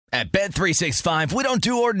At Bet365, we don't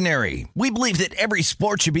do ordinary. We believe that every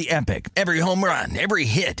sport should be epic. Every home run, every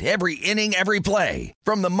hit, every inning, every play.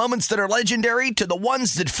 From the moments that are legendary to the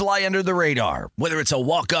ones that fly under the radar. Whether it's a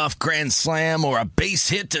walk-off grand slam or a base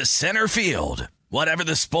hit to center field. Whatever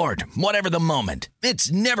the sport, whatever the moment.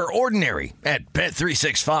 It's never ordinary at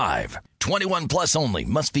Bet365. 21 plus only.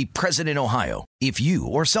 Must be present in Ohio. If you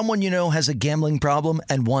or someone you know has a gambling problem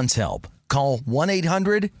and wants help, call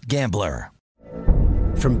 1-800-GAMBLER.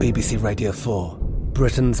 From BBC Radio 4,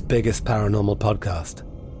 Britain's biggest paranormal podcast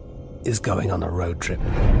is going on a road trip.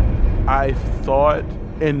 I thought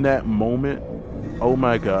in that moment, oh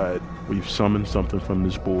my God, we've summoned something from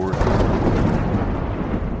this board.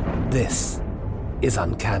 This is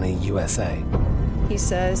Uncanny USA. He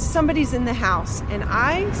says, somebody's in the house, and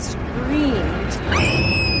I screamed.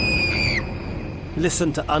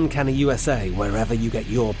 Listen to Uncanny USA wherever you get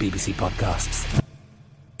your BBC podcasts,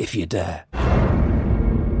 if you dare.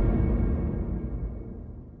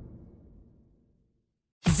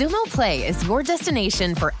 Xumo Play is your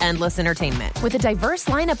destination for endless entertainment. With a diverse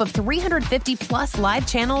lineup of 350-plus live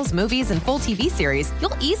channels, movies, and full TV series,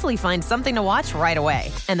 you'll easily find something to watch right away.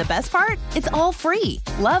 And the best part? It's all free.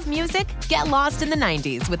 Love music? Get lost in the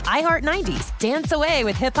 90s with iHeart 90s, dance away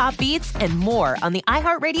with hip-hop beats, and more on the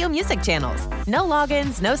iHeartRadio music channels. No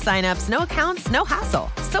logins, no signups, no accounts, no hassle.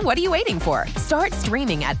 So what are you waiting for? Start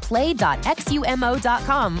streaming at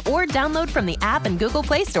play.xumo.com or download from the app and Google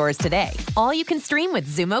Play stores today. All you can stream with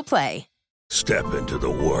Xumo Play. Step into the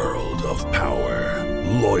world of power,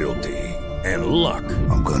 loyalty, and luck.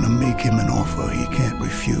 I'm gonna make him an offer he can't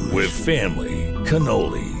refuse. With family,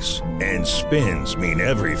 cannolis, and spins mean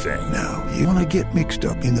everything. Now, you wanna get mixed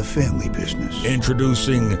up in the family business.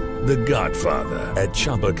 Introducing The Godfather at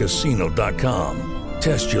ChumbaCasino.com.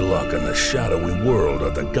 Test your luck in the shadowy world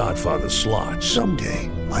of The Godfather slot. Someday,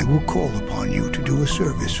 I will call upon you to do a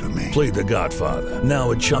service for me. Play The Godfather,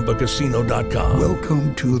 now at ChumbaCasino.com.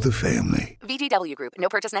 Welcome to the family. VGW Group. No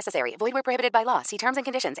purchase necessary. Void where prohibited by law. See terms and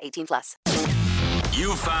conditions. 18+.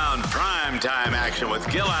 You found primetime action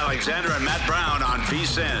with Gil Alexander and Matt Brown on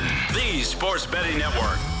VSiN, the sports betting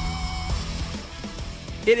network.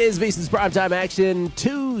 It is VSiN's primetime action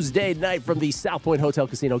Tuesday night from the South Point Hotel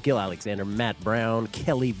Casino. Gil Alexander, Matt Brown,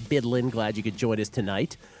 Kelly Bidlin. Glad you could join us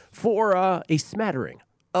tonight for a smattering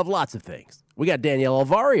of lots of things. We got Danielle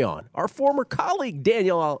Alvari on, our former colleague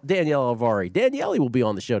Danielle Alvari. Danielle will be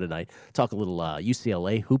on the show tonight. Talk a little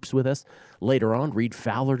UCLA hoops with us later on. Reed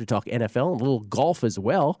Fowler to talk NFL and a little golf as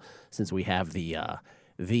well, since we have the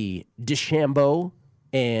DeChambeau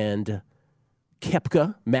and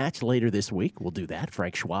Koepka match later this week. We'll do that.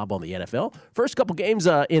 Frank Schwab on the NFL. First couple games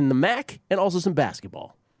in the MAC and also some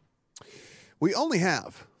basketball. We only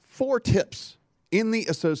have 4 tips in the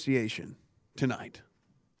association tonight.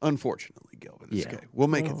 Unfortunately, Gilbert. It's okay. We'll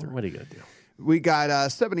make it through. What are you going to do? We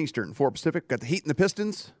got 7 Eastern, 4 Pacific. Got the Heat and the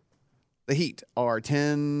Pistons. The Heat are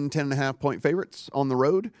 10.5 point favorites on the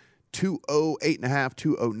road. 208.5,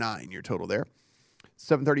 209 your total there.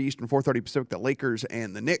 7:30 Eastern, 4:30 Pacific, the Lakers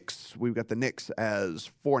and the Knicks. We've got the Knicks as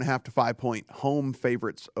 4.5 to 5 point home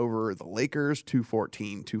favorites over the Lakers.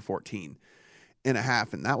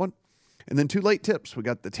 214.5 in that one. And then 2 late tips. We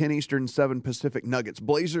got the 10 Eastern, 7 Pacific Nuggets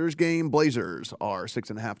Blazers game. Blazers are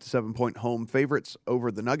 6.5 to 7 point home favorites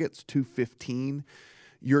over the Nuggets. 215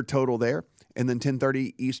 your total there. And then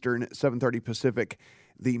 10:30 Eastern, 7:30 Pacific,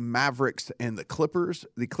 the Mavericks and the Clippers.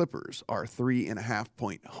 The Clippers are 3.5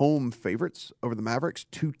 point home favorites over the Mavericks.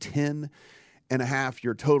 210.5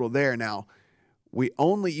 your total there. Now,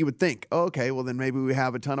 you would think, okay, well then maybe we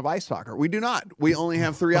have a ton of ice soccer. We do not. We only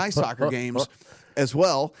have 3 ice soccer games as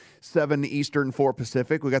well. 7 Eastern, 4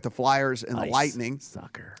 Pacific. We got the Flyers and the Lightning.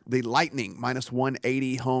 Soccer. The Lightning minus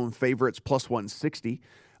 180 home favorites, plus 160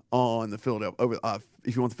 on the Philadelphia.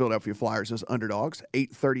 If you want the Philadelphia Flyers as underdogs.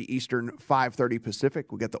 8:30 Eastern, 5:30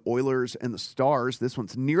 Pacific. We got the Oilers and the Stars. This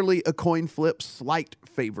one's nearly a coin flip, slight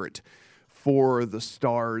favorite for the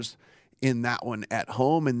Stars in that one at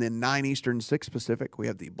home. And then 9 Eastern, 6 Pacific, we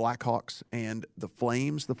have the Blackhawks and the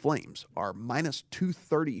Flames. The Flames are minus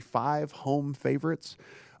 235 home favorites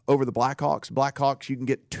over the Blackhawks. Blackhawks, you can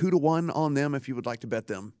get 2-1 on them if you would like to bet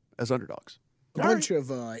them as underdogs. A bunch of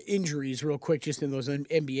injuries real quick just in those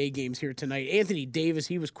NBA games here tonight. Anthony Davis,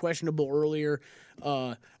 he was questionable earlier,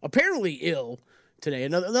 apparently ill today.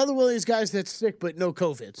 Another one of these guys that's sick but no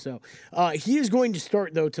COVID. So he is going to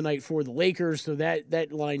start, though, tonight for the Lakers. So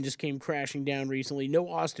that line just came crashing down recently. No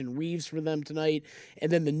Austin Reeves for them tonight.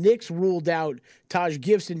 And then the Knicks ruled out Taj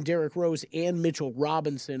Gibson, Derrick Rose, and Mitchell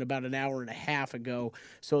Robinson about an hour and a half ago.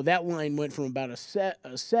 So that line went from about a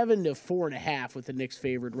 7 to 4.5 with the Knicks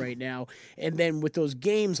favored right now. And then with those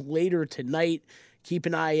games later tonight, keep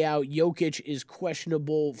an eye out. Jokic is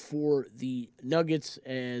questionable for the Nuggets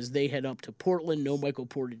as they head up to Portland. No Michael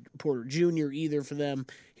Porter Jr. either for them.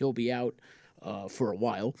 He'll be out for a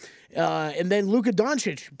while. And then Luka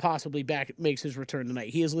Doncic possibly makes his return tonight.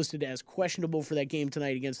 He is listed as questionable for that game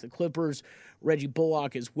tonight against the Clippers. Reggie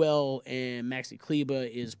Bullock as well, and Maxi Kleber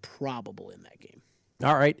is probable in that game.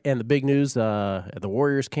 All right, and the big news at the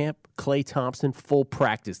Warriors camp, Klay Thompson, full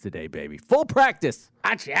practice today, baby. Full practice.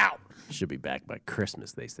 Watch out. Should be back by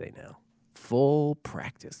Christmas, they say now. Full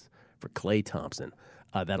practice for Klay Thompson.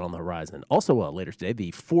 That on the horizon. Also later today,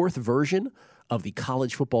 the fourth version of the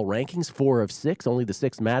college football rankings, 4 of 6. Only the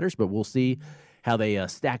 6th matters, but we'll see how they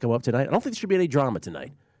stack them up tonight. I don't think there should be any drama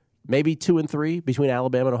tonight. Maybe 2 and 3 between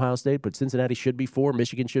Alabama and Ohio State, but Cincinnati should be 4,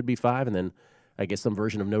 Michigan should be 5, and then I guess some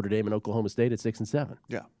version of Notre Dame and Oklahoma State at 6 and 7.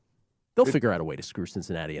 Yeah. They'll figure out a way to screw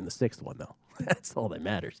Cincinnati in the 6th one, though. That's all that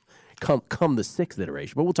matters. Come the 6th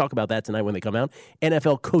iteration. But we'll talk about that tonight when they come out.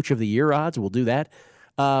 NFL Coach of the Year odds, we'll do that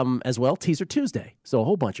as well. Teaser Tuesday. So a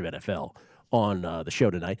whole bunch of NFL on the show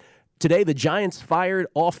tonight. Today, the Giants fired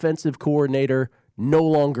offensive coordinator, no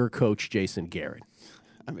longer coach Jason Garrett.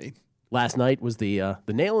 I mean, last night was the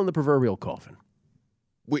nail in the proverbial coffin.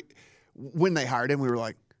 When they hired him, we were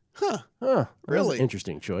like, really?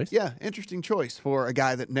 Interesting choice. Yeah, interesting choice for a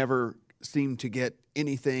guy that never seemed to get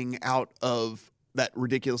anything out of that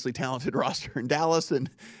ridiculously talented roster in Dallas. And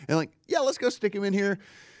like, yeah, let's go stick him in here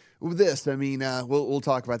with this. I mean, we'll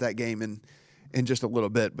talk about that game in just a little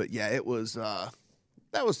bit. But, yeah, it was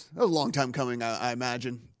that was a long time coming, I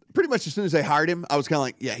imagine. Pretty much as soon as they hired him, I was kind of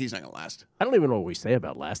like, yeah, he's not going to last. I don't even know what we say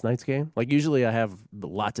about last night's game. Like, usually I have a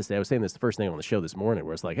lot to say. I was saying this the first thing on the show this morning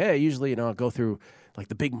where it's like, hey, usually, I'll go through, like,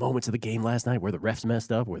 the big moments of the game last night where the refs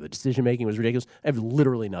messed up, where the decision-making was ridiculous. I have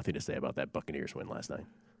literally nothing to say about that Buccaneers win last night.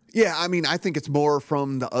 Yeah, I mean, I think it's more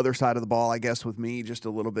from the other side of the ball, I guess, with me just a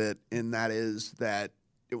little bit, and that is that,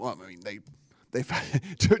 well, I mean, they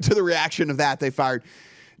to the reaction of that, they fired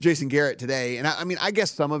Jason Garrett today. And I mean, I guess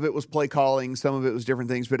some of it was play calling, some of it was different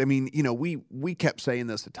things. But I mean, we kept saying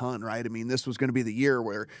this a ton, right? I mean, this was going to be the year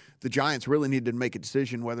where the Giants really needed to make a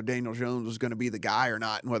decision whether Daniel Jones was going to be the guy or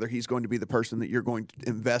not, and whether he's going to be the person that you're going to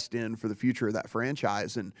invest in for the future of that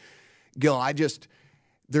franchise. And Gil,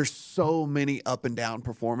 there's so many up and down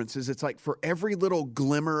performances. It's like for every little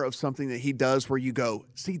glimmer of something that he does where you go,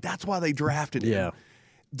 see, that's why they drafted him. Yeah.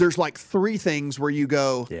 There's like 3 things where you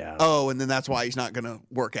go, yeah. Oh, and then that's why he's not going to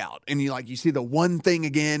work out. And you see the one thing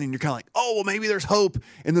again, and you're kind of like, oh, well, maybe there's hope.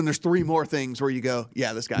 And then there's 3 more things where you go,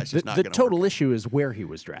 yeah, this guy's just not going to work. The total issue is where he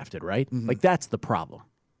was drafted, right? Mm-hmm. Like, that's the problem.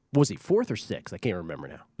 Was he 4th or 6th? I can't remember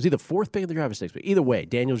now. Was he the 4th pick of the draft or 6th pick? Either way,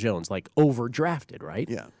 Daniel Jones, like, overdrafted, right?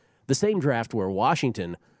 Yeah. The same draft where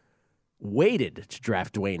Washington waited to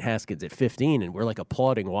draft Dwayne Haskins at 15, and we're, like,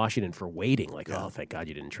 applauding Washington for waiting. Like, oh, thank God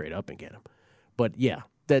you didn't trade up and get him. But, yeah.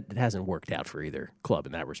 That hasn't worked out for either club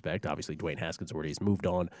in that respect. Obviously, Dwayne Haskins already has moved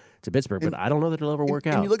on to Pittsburgh, but I don't know that it'll ever work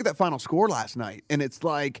out. And you look at that final score last night, and it's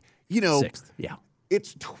like, 6th, yeah.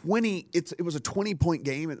 It's 20. It was a 20-point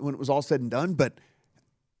game when it was all said and done, but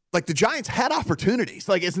like the Giants had opportunities.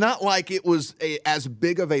 Like it's not like it was as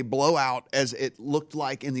big of a blowout as it looked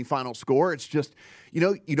like in the final score. It's just,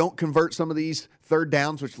 you don't convert some of these third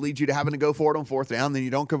downs, which leads you to having to go for it on 4th down. Then you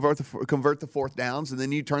don't convert the 4th downs, and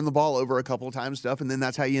then you turn the ball over a couple of times, and then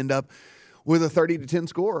that's how you end up with a 30-10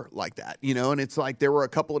 score like that. And it's like there were a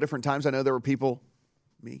couple of different times. I know there were people,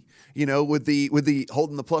 me, with the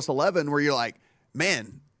holding the plus 11, where you're like,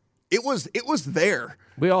 man, it was there.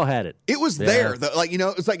 We all had it. It was there.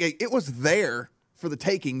 It's like it was there for the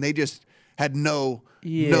taking. They just had no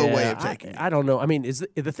way of taking it. I don't know. I mean,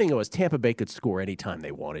 the thing was Tampa Bay could score anytime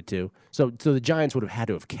they wanted to. So the Giants would have had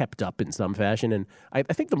to have kept up in some fashion. And I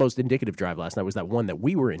think the most indicative drive last night was that one that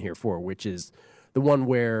we were in here for, which is the one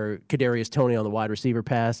where Kadarius Toney on the wide receiver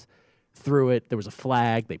pass threw it. There was a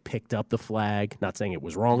flag. They picked up the flag. Not saying it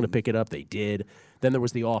was wrong to pick it up. They did. Then there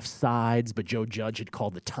was the offsides, but Joe Judge had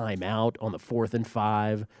called the timeout on the 4th and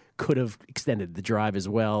 5. Could have extended the drive as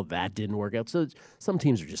well. That didn't work out. So some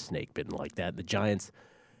teams are just snake bitten like that. The Giants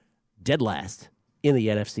dead last in the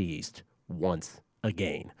NFC East once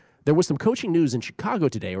again. There was some coaching news in Chicago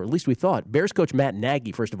today, or at least we thought. Bears coach Matt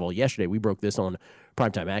Nagy, first of all, yesterday, we broke this on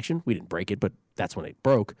Primetime Action. We didn't break it, but that's when it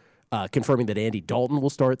broke. Confirming that Andy Dalton will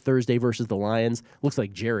start Thursday versus the Lions. Looks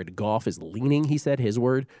like Jared Goff is leaning, he said, his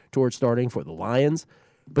word, towards starting for the Lions.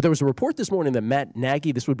 But there was a report this morning that Matt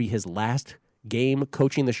Nagy, this would be his last game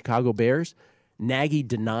coaching the Chicago Bears. Nagy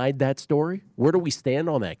denied that story. Where do we stand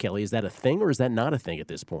on that, Kelly? Is that a thing or is that not a thing at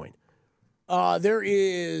this point? There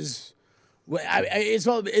is Well,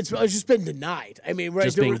 it's just been denied. I mean,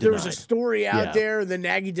 right? There was a story out there, and then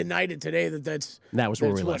Nagy denied it today. That was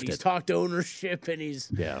where we left it. He's talked ownership, and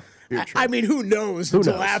he's I mean, who knows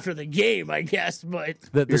until after the game, I guess. But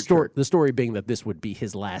the story being that this would be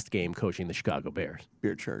his last game coaching the Chicago Bears.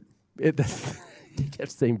 Beard shirt. He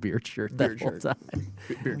kept saying beard shirt that whole time.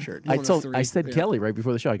 Beard shirt. I said Kelly right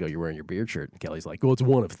before the show. I go, "You're wearing your beard shirt." And Kelly's like, "Well, it's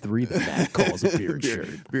one of 3 that Matt calls a beard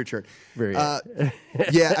shirt." Beard shirt. Very.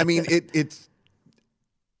 Yeah, I mean, it's.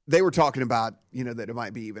 They were talking about, that it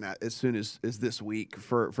might be even as soon as this week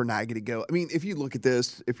for Nagy to go. I mean, if you look at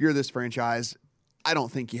this, if you're this franchise, I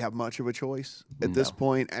don't think you have much of a choice at this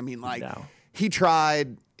point. I mean, he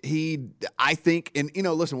tried. I think, and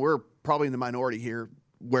listen, we're probably in the minority here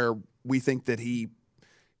where we think that he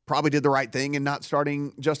probably did the right thing in not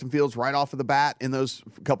starting Justin Fields right off of the bat in those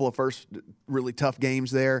couple of first really tough games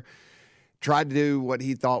there. Tried to do what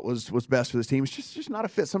he thought was best for this team. It's just not a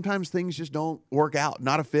fit. Sometimes things just don't work out.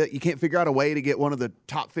 Not a fit. You can't figure out a way to get one of the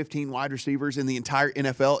top 15 wide receivers in the entire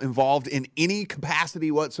NFL involved in any capacity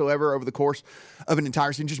whatsoever over the course of an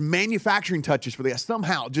entire season. Just manufacturing touches for the guys.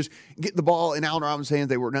 Somehow just get the ball in Allen Robinson's hands.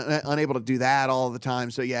 They were unable to do that all the time.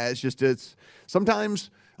 So, yeah, it's sometimes,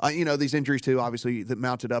 these injuries too, obviously, that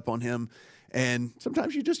mounted up on him. And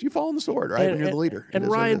sometimes you fall on the sword, right, when you're the leader. And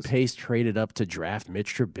Ryan Pace traded up to draft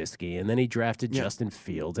Mitch Trubisky, and then he drafted Justin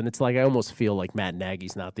Fields. And it's like I almost feel like Matt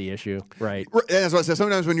Nagy's not the issue, right? That's what I said.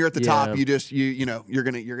 Sometimes when you're at the top, you're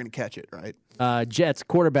gonna catch it, right? Jets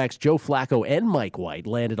quarterbacks Joe Flacco and Mike White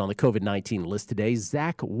landed on the COVID-19 list today.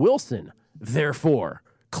 Zach Wilson, therefore,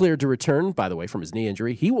 cleared to return, by the way, from his knee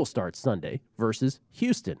injury. He will start Sunday versus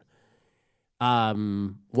Houston.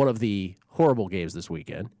 One of the horrible games this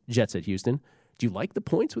weekend, Jets at Houston. Do you like the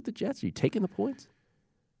points with the Jets? Are you taking the points?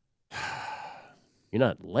 You're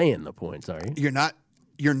not laying the points, are you? You're not.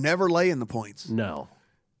 You're never laying the points. No.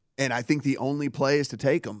 And I think the only play is to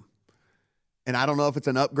take them. And I don't know if it's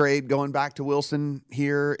an upgrade going back to Wilson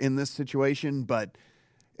here in this situation, but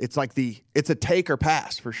it's like it's a take or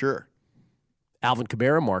pass for sure. Alvin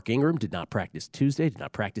Kamara, Mark Ingram did not practice Tuesday, did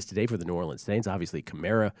not practice today for the New Orleans Saints. Obviously,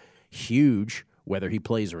 Kamara, huge, whether he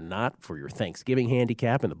plays or not, for your Thanksgiving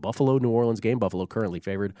handicap in the Buffalo-New Orleans game. Buffalo currently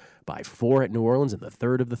favored by 4 at New Orleans in the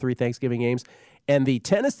third of the 3 Thanksgiving games. And the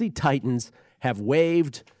Tennessee Titans have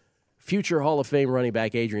waived future Hall of Fame running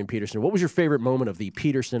back Adrian Peterson. What was your favorite moment of the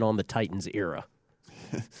Peterson on the Titans era?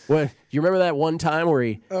 What, you remember that one time where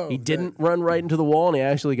he didn't run right into the wall and he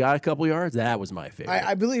actually got a couple yards? That was my favorite.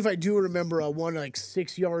 I believe I do remember one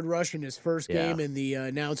 6-yard rush in his first game, and the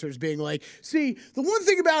announcers being like, "See, the one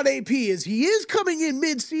thing about AP is he is coming in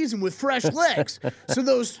mid-season with fresh legs, so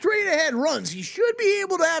those straight-ahead runs he should be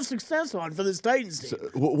able to have success on for this Titans team."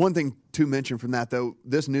 So, one thing to mention from that, though,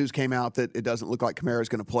 this news came out that it doesn't look like Kamara is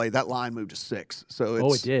going to play. That line moved to 6. So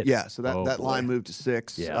it did? Yeah, so that line moved to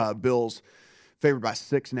 6. Yeah. Bills favored by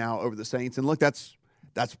 6 now over the Saints. And look, that's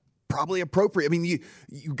probably appropriate. I mean,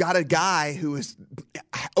 you got a guy who is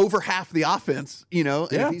over half the offense, and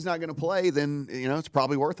if he's not going to play, then, it's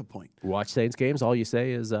probably worth a point. Watch Saints games, all you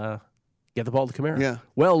say is get the ball to Kamara. Yeah.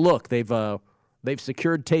 Well, look, they've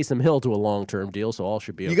secured Taysom Hill to a long-term deal, so all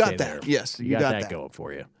should be okay. You got that. There. Yes, you got that going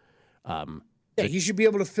for you. Yeah, he should be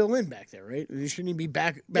able to fill in back there, right? He shouldn't be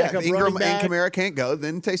back up Ingram running back. and Kamara can't go,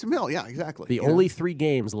 then Taysom Hill. Yeah, exactly. The only 3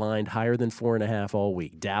 games lined higher than 4.5 all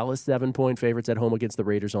week. Dallas 7-point favorites at home against the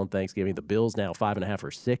Raiders on Thanksgiving. The Bills now 5.5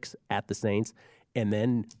 or 6 at the Saints, and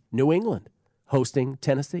then New England hosting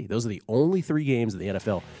Tennessee. Those are the only 3 games in the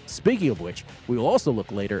NFL. Speaking of which, we will also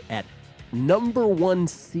look later at number 1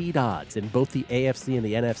 seed odds in both the AFC and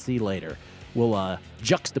the NFC later. We'll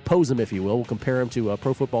juxtapose them, if you will. We'll compare them to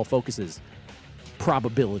Pro Football Focus's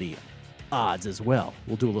probability odds as well.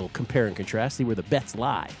 We'll do a little compare and contrast, see where the bets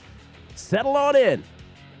lie. Settle on in.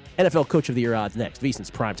 NFL Coach of the Year odds next.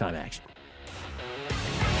 VSiN's primetime action.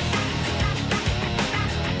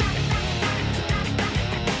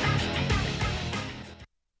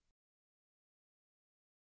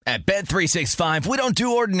 At Bet365, we don't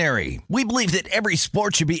do ordinary. We believe that every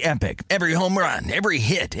sport should be epic. Every home run, every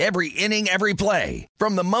hit, every inning, every play.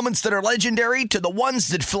 From the moments that are legendary to the ones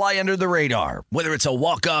that fly under the radar. Whether it's a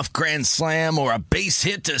walk-off grand slam or a base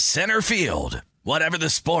hit to center field. Whatever the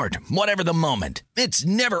sport, whatever the moment. It's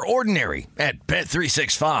never ordinary at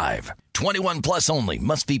Bet365. 21 plus only.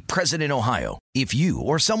 Must be present in Ohio. If you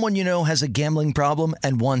or someone you know has a gambling problem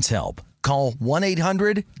and wants help, call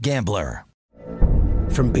 1-800-GAMBLER.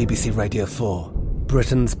 From BBC Radio 4,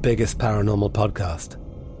 Britain's biggest paranormal podcast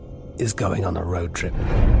is going on a road trip.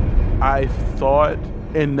 I thought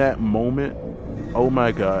in that moment, oh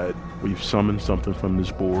my God, we've summoned something from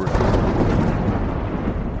this board.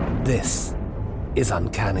 This is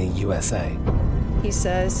Uncanny USA. He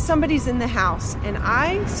says, somebody's in the house, and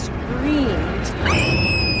I screamed.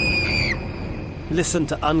 Listen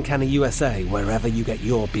to Uncanny USA wherever you get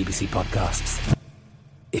your BBC podcasts,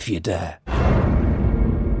 if you dare.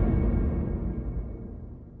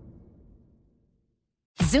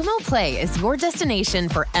 Zumo Play is your destination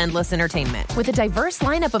for endless entertainment. With a diverse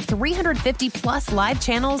lineup of 350 plus live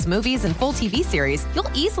channels, movies, and full TV series, you'll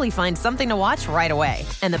easily find something to watch right away.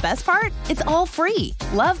 And the best part? It's all free.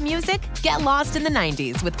 Love music? Get lost in the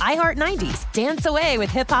 90s with iHeart 90s, dance away with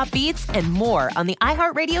hip-hop beats, and more on the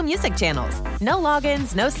iHeartRadio music channels. No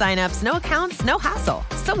logins, no signups, no accounts, no hassle.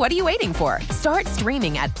 So what are you waiting for? Start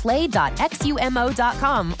streaming at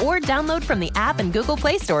play.xumo.com or download from the app and Google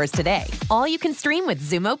Play stores today. All you can stream with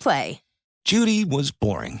Zumo Play. Judy was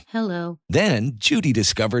boring. Hello. Then Judy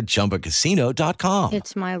discovered ChumbaCasino.com.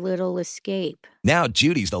 It's my little escape. Now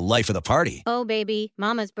Judy's the life of the party. Oh, baby,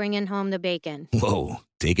 mama's bringing home the bacon. Whoa,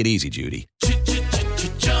 take it easy, Judy.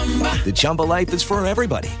 The Chumba life is for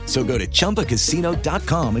everybody. So go to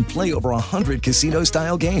ChumbaCasino.com and play over 100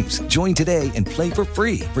 casino-style games. Join today and play for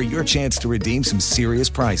free for your chance to redeem some serious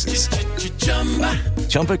prizes.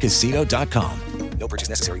 ChumbaCasino.com. No purchase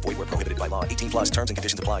necessary. Void where prohibited by law. 18 plus terms and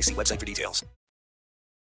conditions apply. See website for details.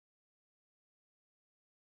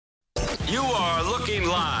 You are looking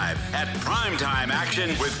live at Primetime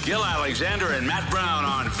Action with Gil Alexander and Matt Brown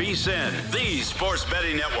on VSiN, the Sports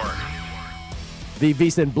Betting Network. The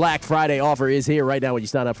VSiN Black Friday offer is here right now when you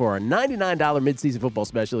sign up for our $99 midseason football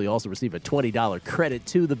special. You also receive a $20 credit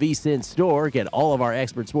to the VSiN store. Get all of our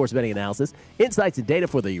expert sports betting analysis, insights, and data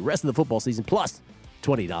for the rest of the football season, plus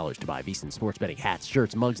 $20 to buy VSiN sports betting hats,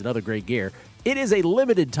 shirts, mugs, and other great gear. It is a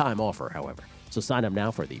limited time offer, however. So sign up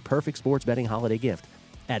now for the perfect sports betting holiday gift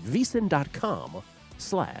at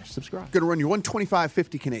VSiN.com/subscribe. Going to run you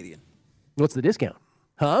 $125.50 Canadian. What's the discount?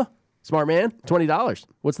 Huh? Smart man, $20.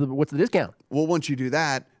 What's the discount? Well, once you do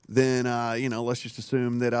that, then let's just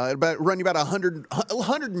assume that run you about 100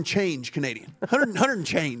 and change Canadian. 100 and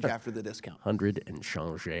change after the discount. 100 and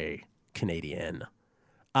change Canadian.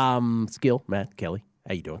 Skill, Matt, Kelly,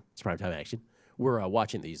 how you doing? It's Primetime Action. We're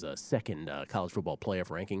watching these second college football playoff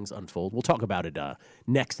rankings unfold. We'll talk about it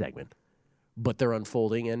next segment, but they're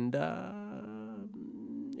unfolding, and are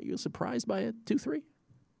you surprised by it? 2-3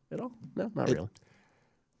 at all? No, not really.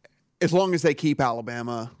 As long as they keep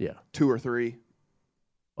Alabama 2 or 3.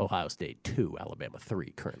 Ohio State 2, Alabama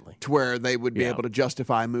 3 currently. To where they would be able to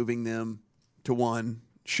justify moving them to 1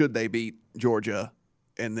 should they beat Georgia,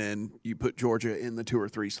 and then you put Georgia in the 2 or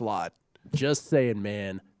 3 slot. Just saying,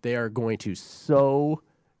 man, they are going to so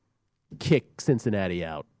kick Cincinnati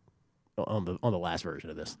out on the last version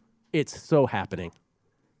of this. It's so happening.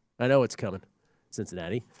 I know it's coming.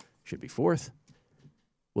 Cincinnati should be 4th.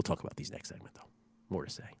 We'll talk about these next segment, though. More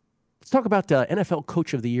to say. Let's talk about NFL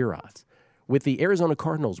Coach of the Year odds. With the Arizona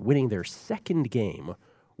Cardinals winning their second game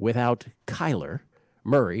without Kyler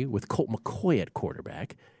Murray, with Colt McCoy at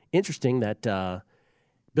quarterback. Interesting that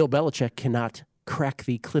Bill Belichick cannot crack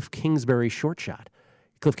the Cliff Kingsbury short shot.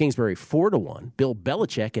 Cliff Kingsbury 4-1. Bill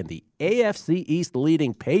Belichick and the AFC East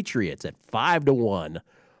leading Patriots at 5-1.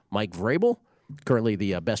 Mike Vrabel, currently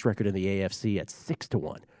the best record in the AFC at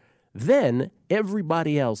 6-1. Then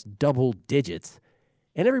everybody else double digits.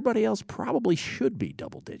 And everybody else probably should be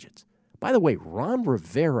double digits. By the way, Ron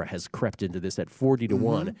Rivera has crept into this at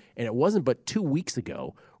 40-1, and it wasn't but 2 weeks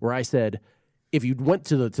ago where I said, if you went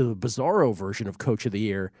to the Bizarro version of Coach of the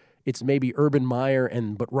Year, it's maybe Urban Meyer,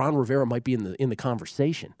 but Ron Rivera might be in the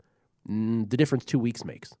conversation. The difference 2 weeks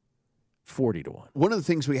makes 40-1. One of the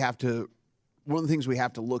things we have to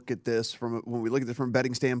look at this when we look at this from a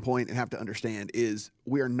betting standpoint and have to understand is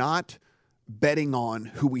we are not betting on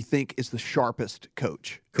who we think is the sharpest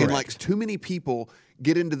coach. Correct. And like too many people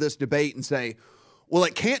get into this debate and say, well,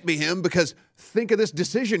 it can't be him because think of this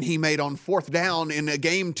decision he made on 4th down in a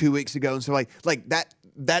game 2 weeks ago. And so like that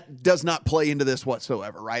does not play into this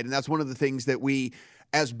whatsoever, right? And that's one of the things that we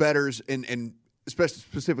as bettors and especially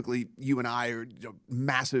specifically you and I are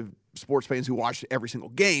massive sports fans who watch every single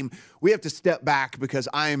game, we have to step back because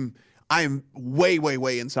I'm way, way,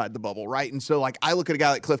 way inside the bubble, right? And so, like, I look at a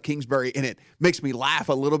guy like Cliff Kingsbury, and it makes me laugh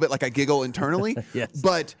a little bit, like I giggle internally. Yes.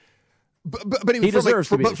 But even he deserves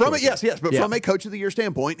to be the short shot. Yes. But from a Coach of the Year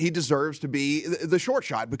standpoint, he deserves to be the short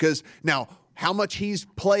shot because now how much he's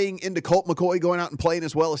playing into Colt McCoy going out and playing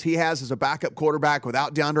as well as he has as a backup quarterback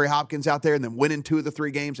without DeAndre Hopkins out there and then winning 2 of the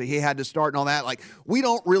 3 games that he had to start and all that, like, we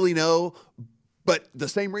don't really know. But the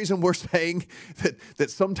same reason we're saying that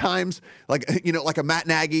sometimes, like a Matt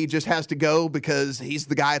Nagy just has to go because he's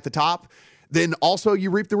the guy at the top, then also you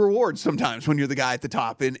reap the rewards sometimes when you're the guy at the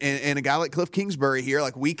top. And a guy like Cliff Kingsbury here,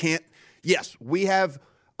 like we can't, Yes, we have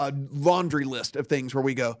a laundry list of things where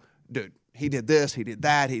we go, dude, he did this, he did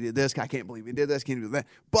that, he did this. I can't believe he did this, can't do that.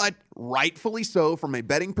 But rightfully so, from a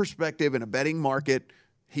betting perspective and a betting market,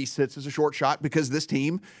 he sits as a short shot because this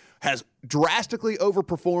team has drastically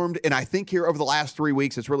overperformed. And I think here over the last 3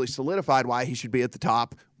 weeks, it's really solidified why he should be at the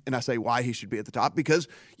top. And I say why he should be at the top because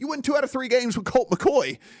you win 2 out of 3 games with Colt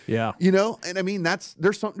McCoy. Yeah. You know, and I mean,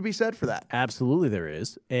 there's something to be said for that. Absolutely there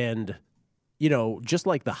is. And, you know, just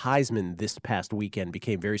like the Heisman this past weekend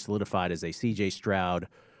became very solidified as a C.J. Stroud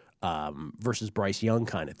versus Bryce Young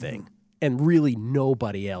kind of thing. And really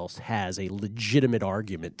nobody else has a legitimate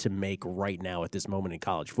argument to make right now at this moment in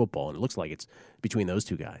college football. And it looks like it's between those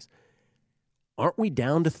two guys. Aren't we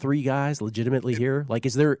down to 3 guys legitimately here? Like,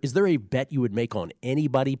 is there a bet you would make on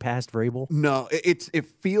anybody past Vrabel? No, it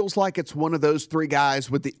feels like it's one of those 3 guys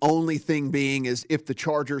with the only thing being is if the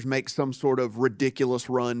Chargers make some sort of ridiculous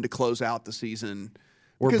run to close out the season.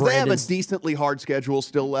 Because they have a decently hard schedule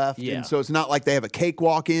still left. Yeah. And so it's not like they have a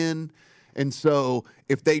cakewalk in. And so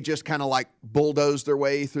if they just kind of like bulldoze their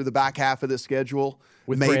way through the back half of the schedule,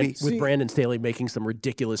 with maybe. with Brandon Staley making some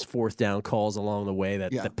ridiculous 4th down calls along the way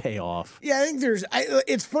that pay off. Yeah, I think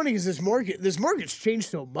it's funny because this market's changed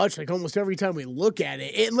so much, like almost every time we look at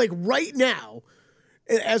it. And like right now,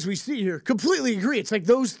 as we see here, completely agree. It's like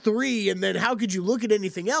those 3, and then how could you look at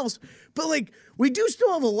anything else? But like we do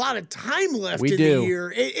still have a lot of time left in the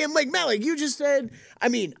year. And like Matt, like you just said, I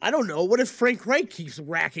mean, I don't know. What if Frank Reich keeps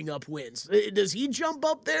racking up wins? Does he jump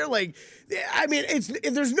up there? Like, I mean,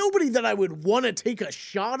 there's nobody that I would want to take a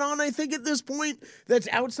shot on, I think, at this point that's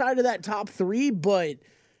outside of that top 3. But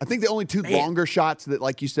I think the only 2 longer shots that,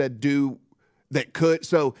 like you said, that could.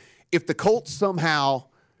 So if the Colts somehow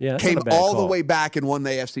came all the way back and won the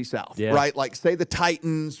AFC South, right? Like, say the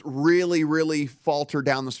Titans really, really falter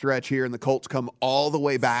down the stretch here and the Colts come all the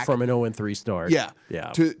way back. From an 0-3 start. Yeah. Yeah.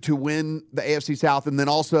 To win the AFC South. And then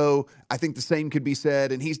also, I think the same could be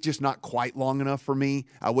said, and he's just not quite long enough for me.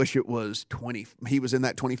 I wish it was 20. He was in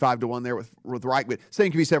that 25-1 there with Reich. But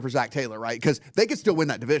same could be said for Zach Taylor, right? Because they could still win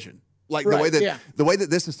that division. Like the way that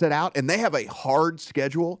this is set out, and they have a hard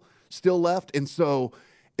schedule still left. And so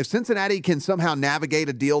if Cincinnati can somehow navigate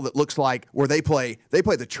a deal that looks like where they play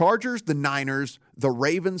the Chargers, the Niners, the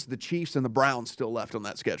Ravens, the Chiefs, and the Browns still left on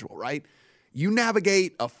that schedule, right? You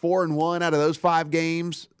navigate a 4-1 out of those 5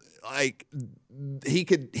 games, like he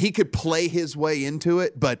could play his way into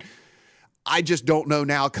it, but I just don't know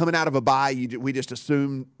now. Coming out of a bye, we just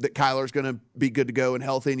assume that Kyler's going to be good to go and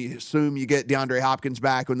healthy, and you assume you get DeAndre Hopkins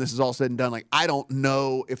back when this is all said and done. Like, I don't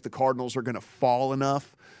know if the Cardinals are going to fall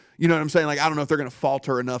enough. You know what I'm saying? Like, I don't know if they're going to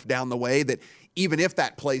falter enough down the way that even if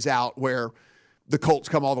that plays out where the Colts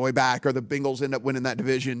come all the way back or the Bengals end up winning that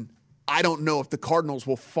division, I don't know if the Cardinals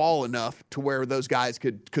will fall enough to where those guys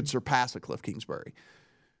could surpass a Cliff Kingsbury.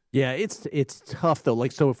 Yeah, it's tough, though.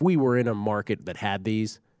 Like, so if we were in a market that had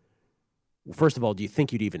these, first of all, do you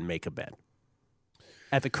think you'd even make a bet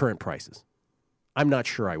at the current prices? I'm not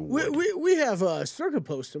sure I would. We have Circa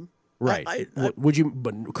post them. Right. Would you?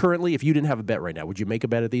 But currently, if you didn't have a bet right now, would you make a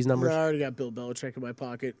bet at these numbers? No, I already got Bill Belichick in my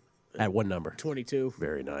pocket. At what number? 22.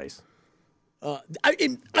 Very nice. I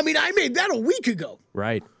mean, I made that a week ago.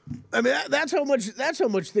 Right. I mean, that's how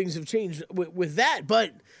much things have changed with that.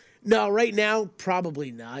 But no, right now, probably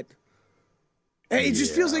not. It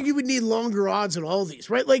just feels like you would need longer odds on all these,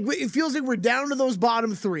 right? Like, it feels like we're down to those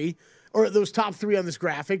bottom 3. Or those top 3 on this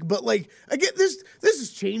graphic, but like again, this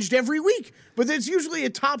has changed every week. But it's usually a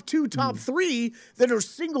top 2, top 3 that are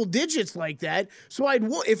single digits like that. So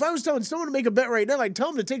if I was telling someone to make a bet right now, I'd tell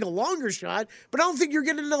them to take a longer shot. But I don't think you're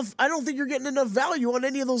getting enough. I don't think you're getting enough value on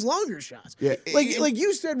any of those longer shots. Yeah, like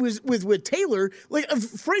you said with Taylor, like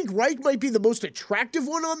Frank Reich might be the most attractive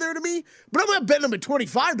one on there to me, but I'm not betting him at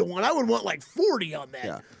 25-1. I would want like 40 on that.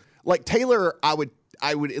 Yeah, like Taylor, I would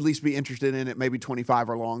at least be interested in it, maybe 25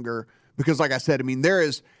 or longer. Because, like I said, I mean,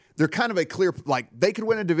 they're kind of a clear, like, they could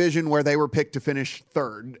win a division where they were picked to finish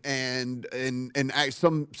 3rd, and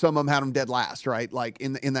some of them had them dead last, right? Like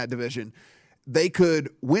in that division, they could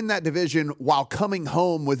win that division while coming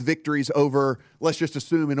home with victories over. Let's just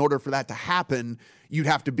assume, in order for that to happen, you'd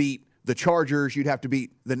have to beat the Chargers, you'd have to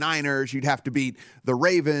beat the Niners, you'd have to beat the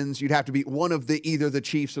Ravens, you'd have to beat one of either the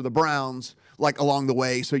Chiefs or the Browns, like along the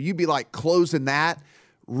way. So you'd be like closing that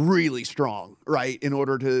really strong, right? In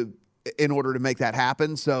order to make that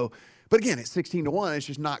happen. So, but again, at 16-1, it's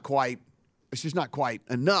just not quite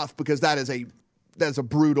enough because that's a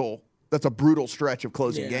brutal stretch of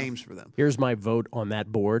closing games for them. Here's my vote on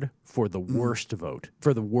that board for the worst vote,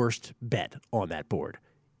 for the worst bet on that board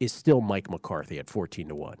is still Mike McCarthy at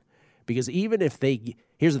 14-1. Because even if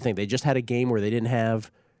here's the thing, they just had a game where they didn't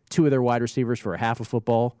have 2 of their wide receivers for a half of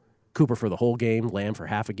football. Cooper for the whole game, Lamb for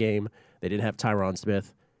half a game. They didn't have Tyron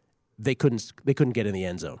Smith. They couldn't get in the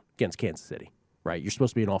end zone against Kansas City, right? You're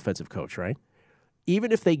supposed to be an offensive coach, right?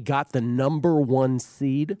 Even if they got the number 1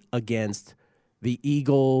 seed against the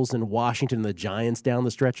Eagles and Washington and the Giants down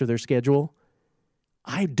the stretch of their schedule,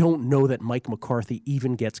 I don't know that Mike McCarthy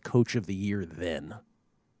even gets Coach of the Year then.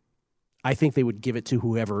 I think they would give it to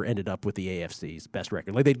whoever ended up with the AFC's best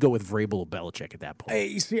record. Like, they'd go with Vrabel or Belichick at that point.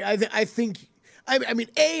 You see, I think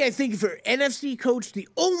for NFC coach, the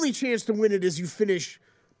only chance to win it is you finish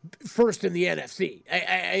first in the NFC,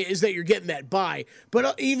 is that you're getting that bye.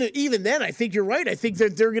 But even then, I think you're right. I think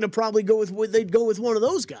that they're going to probably they'd go with one of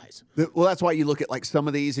those guys. Well, that's why you look at like some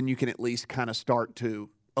of these and you can at least kind of start to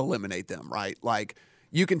eliminate them, right? Like,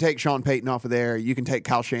 you can take Sean Payton off of there. You can take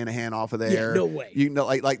Kyle Shanahan off of there. Yeah, no way. You know,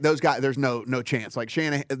 like those guys. There's no chance. Like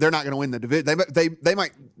Shanahan, they're not going to win the division. They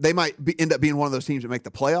might end up being one of those teams that make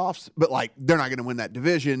the playoffs, but like they're not going to win that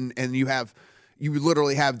division. And you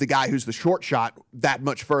literally have the guy who's the short shot that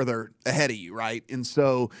much further ahead of you, right? And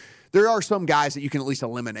so there are some guys that you can at least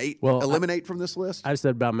eliminate from this list. I've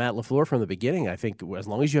said about Matt LaFleur from the beginning, I think as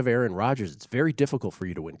long as you have Aaron Rodgers, it's very difficult for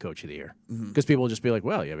you to win Coach of the Year. Because people will just be like,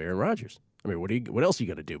 well, you have Aaron Rodgers. I mean, what else are you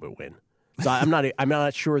going to do but win? So I'm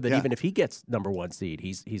not sure that even if he gets number 1 seed,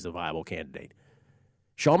 he's a viable candidate.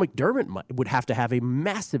 Sean McDermott would have to have a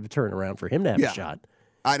massive turnaround for him to have a shot.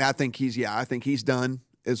 And I think he's done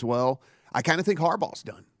as well. I kind of think Harbaugh's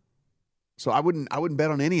done. So I wouldn't bet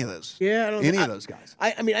on any of those. Yeah, of those guys.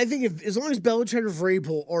 I mean, I think as long as Belichick or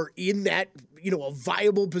Vrabel are in that, a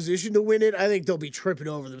viable position to win it, I think they'll be tripping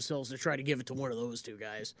over themselves to try to give it to one of those two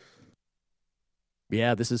guys.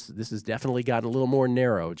 Yeah, this has definitely gotten a little more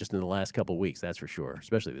narrow just in the last couple of weeks, that's for sure.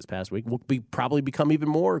 Especially this past week. Will probably become even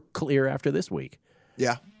more clear after this week.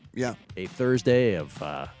 Yeah. A Thursday of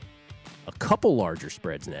a couple larger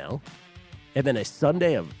spreads now, and then a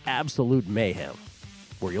Sunday of absolute mayhem,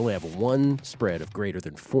 where you only have one spread of greater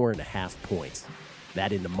than 4.5 points.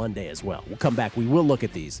 That into Monday as well. We'll come back. We will look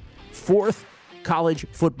at these. 4th college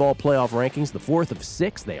football playoff rankings, the 4th of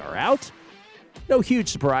 6. They are out. No huge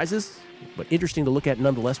surprises, but interesting to look at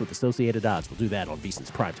nonetheless with associated odds. We'll do that on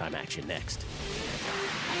VSiN's Primetime Action next.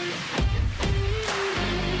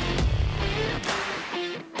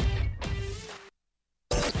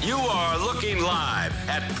 You are looking live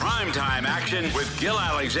at Primetime Action with Gil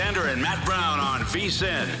Alexander and Matt Brown on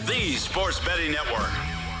VSiN, the sports betting network.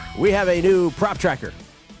 We have a new prop tracker.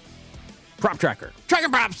 Prop tracker. Tracking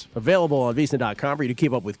props. Available on VSiN.com for you to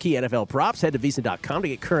keep up with key NFL props. Head to VSiN.com to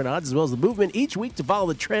get current odds as well as the movement each week to follow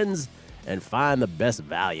the trends and find the best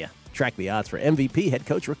value. Track the odds for MVP, head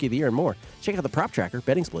coach, rookie of the year, and more. Check out the prop tracker,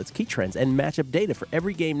 betting splits, key trends, and matchup data for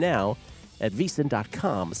every game now at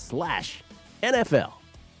VSiN.com/NFL.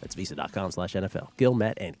 That's VSiN.com/NFL. Gil,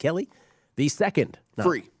 Matt, and Kelly. The second.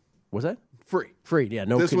 Free. Was that? Free. Yeah,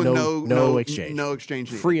 no exchange. No exchange.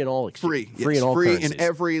 Free in all exchange. Free in all currencies.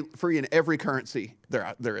 Free in every currency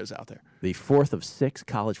there is out there. The 4th of 6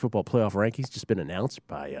 college football playoff rankings just been announced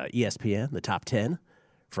by ESPN. The top 10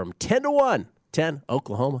 from 10 to 1. 10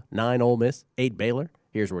 Oklahoma, 9 Ole Miss, 8 Baylor.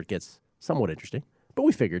 Here's where it gets somewhat interesting. But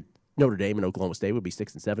we figured Notre Dame and Oklahoma State would be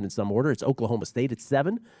 6 and 7 in some order. It's Oklahoma State at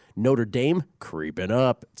 7. Notre Dame creeping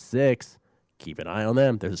up at 6. Keep an eye on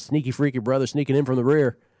them. There's a sneaky, freaky brother sneaking in from the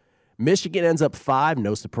rear. Michigan ends up 5,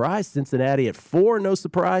 no surprise. Cincinnati at 4, no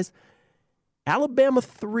surprise. Alabama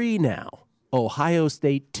 3 now. Ohio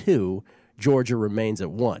State 2. Georgia remains at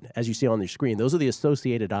 1. As you see on your screen, those are the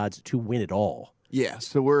associated odds to win it all. Yeah,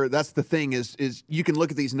 so that's the thing is you can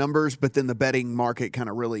look at these numbers, but then the betting market kind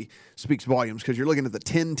of really speaks volumes because you're looking at the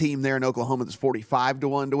 10 team there in Oklahoma that's 45 to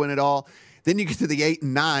 1 to win it all. Then you get to the 8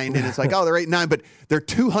 and 9, and it's like, oh, they're 8 and 9, but they're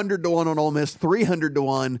 200 to 1 on Ole Miss, 300 to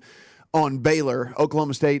 1 on Baylor,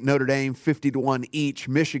 Oklahoma State, Notre Dame, 50 to 1 each,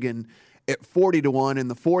 Michigan at 40 to 1,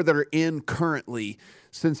 and the 4 that are in currently,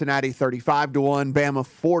 Cincinnati 35 to 1, Bama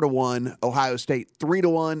 4 to 1, Ohio State 3 to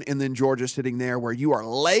 1, and then Georgia sitting there where you are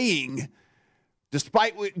laying.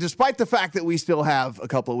 Despite the fact that we still have a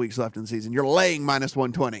couple of weeks left in the season, you're laying minus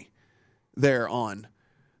 120 there on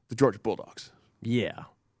the Georgia Bulldogs. Yeah.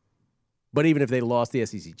 But even if they lost the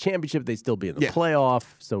SEC championship, they'd still be in the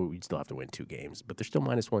playoff, so you'd still have to win 2 games. But they're still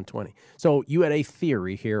minus 120. So you had a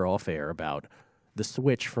theory here off air about the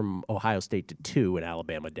switch from Ohio State to 2 and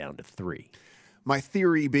Alabama down to 3. My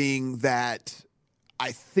theory being that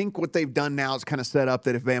I think what they've done now is kind of set up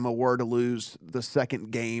that if Bama were to lose the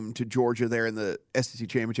second game to Georgia there in the SEC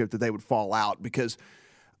championship, that they would fall out. Because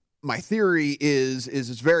my theory is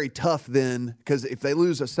it's very tough then, because if they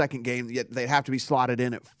lose a second game, yet they'd have to be slotted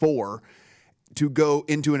in at 4 to go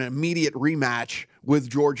into an immediate rematch with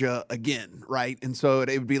Georgia again, right? And so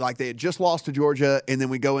it would be like they had just lost to Georgia, and then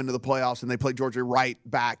we go into the playoffs and they play Georgia right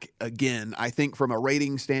back again. I think from a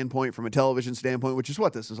rating standpoint, from a television standpoint, which is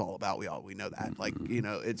what this is all about, we know that. Like,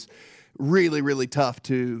 it's really, really tough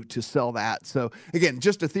to sell that. So again,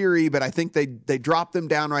 just a theory, but I think they drop them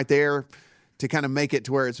down right there to kind of make it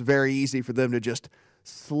to where it's very easy for them to just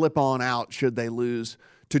slip on out should they lose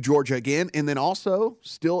to Georgia again. And then also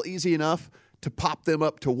still easy enough to pop them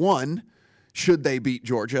up to 1 should they beat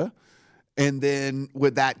Georgia. And then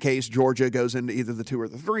with that case, Georgia goes into either the 2 or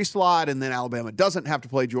the 3 slot, and then Alabama doesn't have to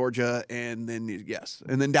play Georgia. And then,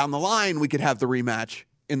 and then down the line, we could have the rematch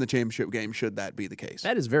in the championship game should that be the case.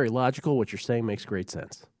 That is very logical. What you're saying makes great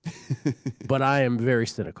sense. But I am very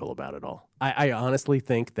cynical about it all. I honestly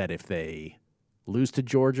think that if they lose to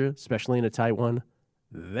Georgia, especially in a tight one,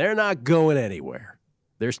 they're not going anywhere.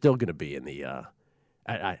 They're still going to be in the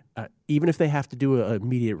even if they have to do an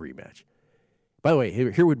immediate rematch. By the way,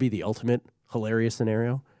 here would be the ultimate hilarious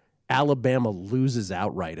scenario. Alabama loses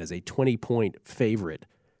outright as a 20-point favorite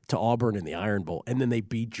to Auburn in the Iron Bowl, and then they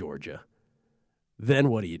beat Georgia. Then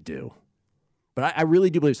what do you do? But I really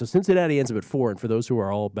do believe, so Cincinnati ends up at 4, and for those who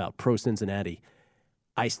are all about pro-Cincinnati,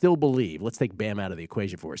 I still believe, let's take Bama out of the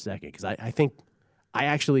equation for a second, because I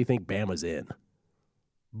actually think Bama's in.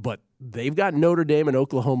 But they've got Notre Dame and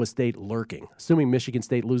Oklahoma State lurking. Assuming Michigan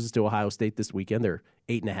State loses to Ohio State this weekend, they're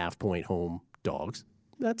 8.5-point home dogs.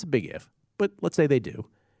 That's a big if, but let's say they do.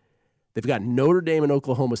 They've got Notre Dame and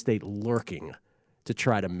Oklahoma State lurking to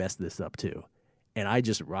try to mess this up too. And I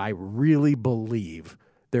really believe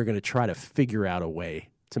they're going to try to figure out a way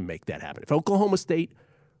to make that happen. If Oklahoma State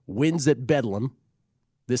wins at Bedlam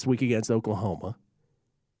this week against Oklahoma,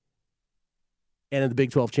 and in the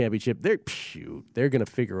Big 12 championship, they're going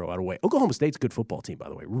to figure out a way. Oklahoma State's a good football team, by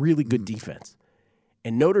the way. Really good defense.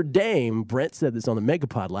 And Notre Dame, Brent said this on the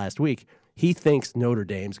Megapod last week, he thinks Notre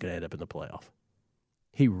Dame's going to end up in the playoff.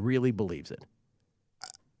 He really believes it.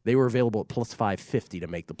 They were available at plus 550 to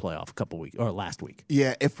make the playoff last week.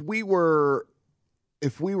 Yeah, if we were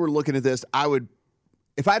looking at this,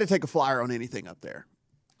 if I had to take a flyer on anything up there,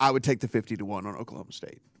 I would take the 50-1 on Oklahoma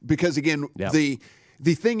State. Because again,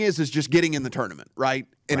 the thing is just getting in the tournament, right?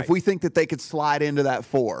 And if we think that they could slide into that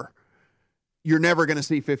 4, you're never going to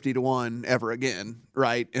see 50-1 ever again,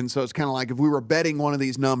 right? And so it's kind of like if we were betting one of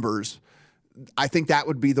these numbers, I think that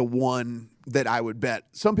would be the one that I would bet.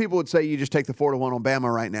 Some people would say you just take the 4-1 on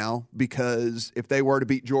Bama right now because if they were to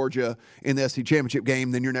beat Georgia in the SEC championship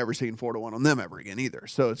game, then you're never seeing 4-1 on them ever again either.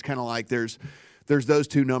 So it's kind of like there's those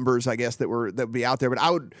two numbers, I guess, that would be out there. But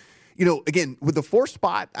I would, again, with the 4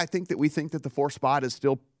 spot, I think that we think that the 4 spot is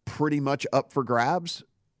still pretty much up for grabs.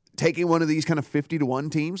 Taking one of these kind of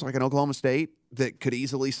 50-1 teams like an Oklahoma State that could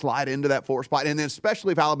easily slide into that 4 spot, and then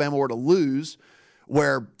especially if Alabama were to lose,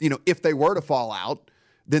 where if they were to fall out,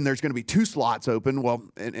 then there's going to be 2 slots open. Well,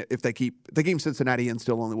 and if they keep Cincinnati in,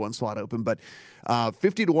 still only 1 slot open. But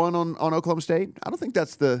 50-1 on Oklahoma State, I don't think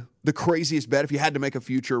that's the craziest bet if you had to make a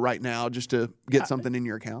future right now just to get something in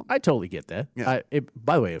your account. I totally get that. Yeah.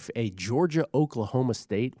 By the way, if a Georgia-Oklahoma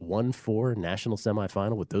State 1-4 national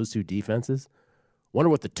semifinal with those 2 defenses, wonder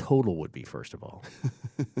what the total would be, first of all.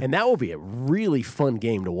 And that will be a really fun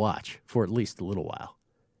game to watch for at least a little while.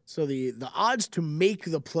 So the odds to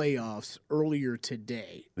make the playoffs earlier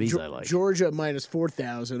today. These I like. Georgia minus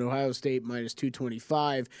 4,000, Ohio State minus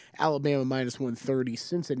 225, Alabama minus 130,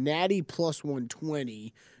 Cincinnati plus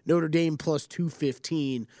 120, Notre Dame plus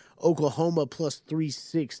 215, Oklahoma plus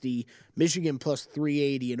 360, Michigan plus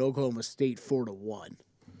 380, and Oklahoma State 4-1.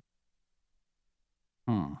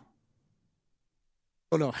 I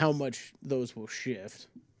don't know how much those will shift.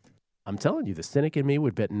 I'm telling you, the cynic in me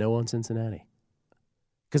would bet no on Cincinnati.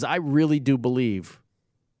 Because I really do believe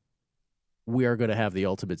we are going to have the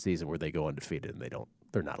ultimate season where they go undefeated and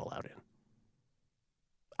they're not allowed in.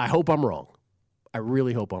 I hope I'm wrong. I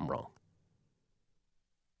really hope I'm wrong.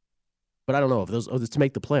 But I don't know if to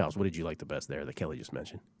make the playoffs, what did you like the best there that Kelly just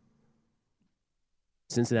mentioned?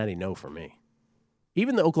 Cincinnati, no for me.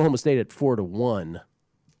 Even the Oklahoma State at 4-1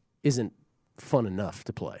 isn't fun enough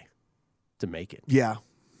to play to make it. Yeah.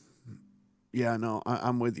 Yeah, no,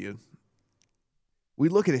 I'm with you. We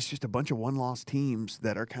look at it's just a bunch of one-loss teams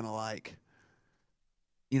that are kind of like,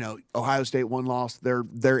 Ohio State one-loss,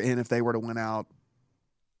 they're in if they were to win out.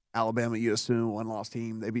 Alabama, you assume, one-loss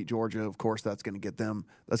team. They beat Georgia, of course, that's going to get them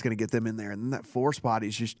in there. And then that 4 spot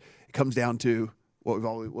is just, it comes down to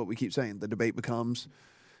what we keep saying. The debate becomes,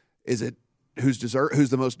 is it who's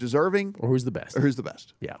the most deserving? Or who's the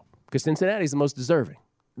best? Yeah. Because Cincinnati's the most deserving.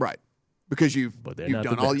 Right. Because you've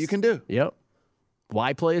done all you can do. Yep.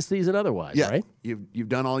 Why play a season otherwise, right? You've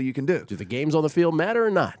done all you can do. Do the games on the field matter or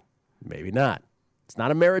not? Maybe not. It's not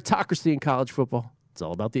a meritocracy in college football. It's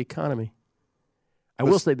all about the economy. I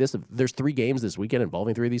will say this. There's 3 games this weekend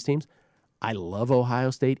involving 3 of these teams. I love Ohio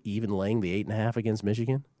State even laying the 8.5 against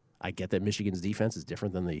Michigan. I get that Michigan's defense is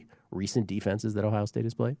different than the recent defenses that Ohio State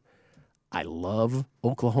has played. I love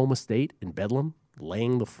Oklahoma State in Bedlam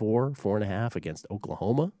laying the 4.5 against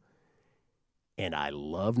Oklahoma. And I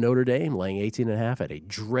love Notre Dame laying 18.5 at a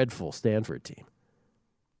dreadful Stanford team.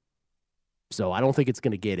 So I don't think it's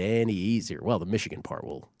going to get any easier. Well, the Michigan part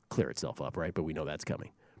will clear itself up, right? But we know that's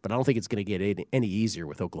coming. But I don't think it's going to get any easier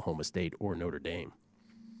with Oklahoma State or Notre Dame.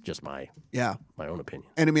 Just my own opinion.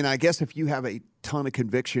 And I mean, I guess if you have a ton of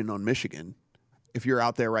conviction on Michigan, if you're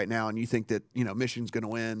out there right now and you think that, Michigan's going to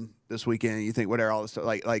win this weekend, you think whatever, all this stuff,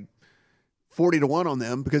 like 40-1 on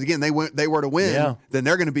them, because again, they were to win, then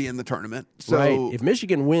they're going to be in the tournament. So right. If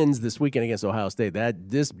Michigan wins this weekend against Ohio State,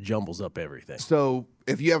 this jumbles up everything. So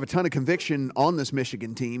if you have a ton of conviction on this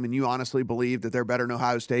Michigan team and you honestly believe that they're better than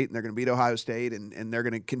Ohio State and they're going to beat Ohio State and they're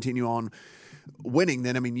going to continue on winning,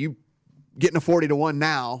 then, I mean, you getting a 40-1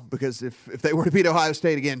 now, because if they were to beat Ohio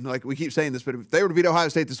State again, like we keep saying this, but if they were to beat Ohio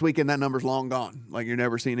State this weekend, that number's long gone. Like you're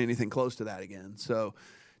never seeing anything close to that again. So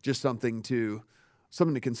just something to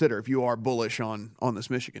consider if you are bullish on this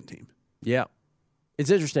Michigan team. Yeah. It's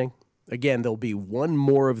interesting. Again, there'll be one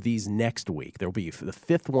more of these next week. There'll be the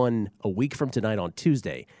 5th one a week from tonight on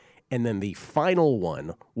Tuesday, and then the final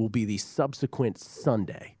one will be the subsequent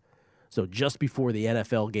Sunday. So just before the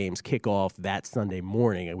NFL games kick off that Sunday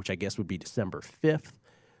morning, which I guess would be December 5th.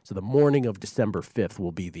 So the morning of December 5th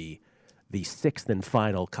will be the 6th and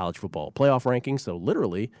final college football playoff ranking. So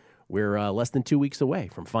literally, we're less than 2 weeks away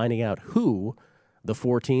from finding out who the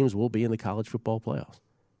 4 teams will be in the college football playoffs.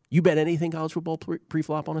 You bet anything college football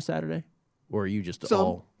pre-flop on a Saturday? Or are you just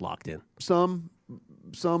all locked in? Some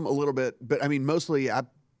a little bit. But, I mean, I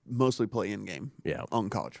mostly play in-game on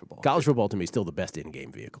college football. College football, to me, is still the best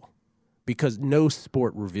in-game vehicle. Because no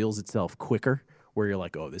sport reveals itself quicker where you're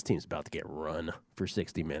like, oh, this team's about to get run for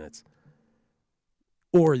 60 minutes.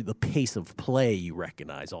 Or the pace of play you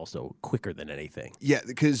recognize also quicker than anything. Yeah,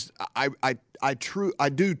 because I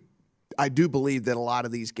do believe that a lot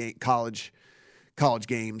of these college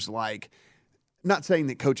games, like, not saying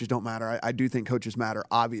that coaches don't matter. I do think coaches matter.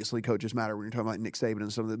 Obviously, coaches matter when you're talking about Nick Saban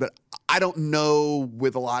and some of that. But I don't know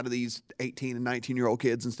with a lot of these 18 and 19-year-old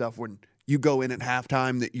kids and stuff, when you go in at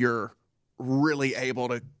halftime, that you're really able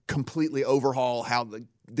to completely overhaul how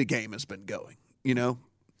the game has been going. It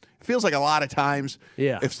feels like a lot of times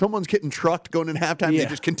if someone's getting trucked going in halftime, they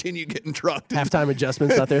just continue getting trucked. Halftime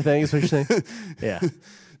adjustments, not their thing, is what you're saying? Yeah.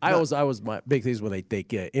 I was my big thing is when they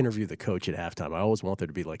interview the coach at halftime. I always want there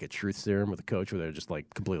to be like a truth serum with the coach where they're just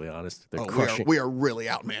like completely honest. They're crushing. We are really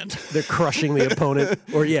outmanned. They're crushing the opponent,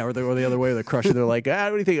 or the other way. They're crushing. They're like, what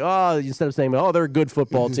do you think? Oh, instead of saying, they're a good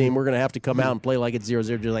football team, we're gonna have to come out and play like it's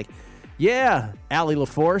 0-0. You're like, yeah, Allie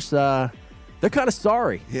LaForce, they're kind of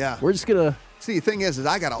sorry. Yeah, we're just gonna. See, the thing is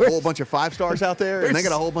I got a whole bunch of 5 stars out there, and they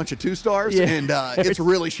got a whole bunch of 2 stars, and it's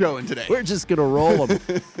really showing today. We're just gonna roll them.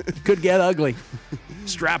 Could get ugly.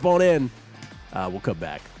 Strap on in. We'll come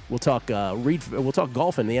back. We'll talk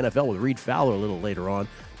golf in the NFL with Reed Fowler a little later on.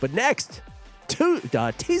 But next,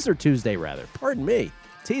 Teaser Tuesday, rather. Pardon me.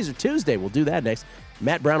 Teaser Tuesday. We'll do that next.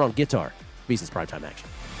 Matt Brown on guitar. VSiN's Primetime Action.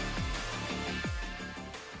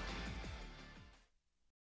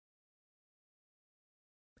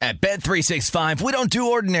 At Bet365, we don't do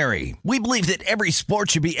ordinary. We believe that every sport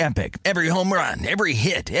should be epic. Every home run, every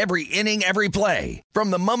hit, every inning, every play. From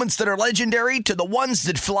the moments that are legendary to the ones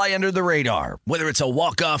that fly under the radar. Whether it's a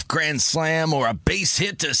walk-off grand slam or a base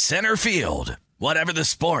hit to center field. Whatever the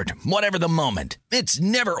sport, whatever the moment. It's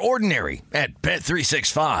never ordinary at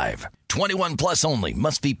Bet365. 21 plus only.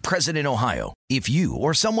 Must be present in Ohio. If you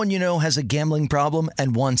or someone you know has a gambling problem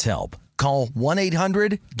and wants help, call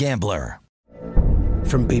 1-800-GAMBLER.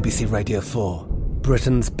 From BBC Radio 4,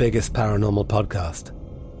 Britain's biggest paranormal podcast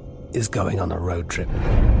is going on a road trip.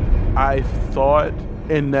 I thought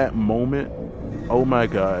in that moment, oh my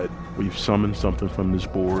God, we've summoned something from this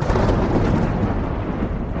board.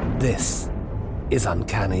 This is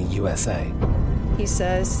Uncanny USA. He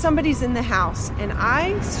says, somebody's in the house, and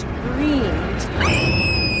I screamed.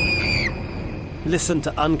 Listen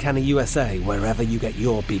to Uncanny USA wherever you get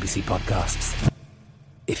your BBC podcasts,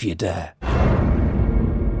 if you dare.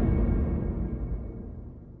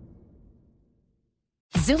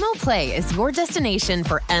 Zumo Play is your destination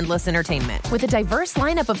for endless entertainment. With a diverse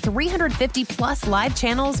lineup of 350 plus live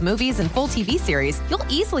channels, movies, and full TV series, you'll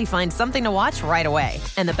easily find something to watch right away.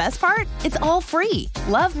 And the best part? It's all free.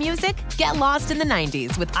 Love music? Get lost in the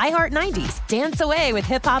 90s with iHeart 90s. Dance away with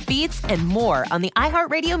hip-hop beats and more on the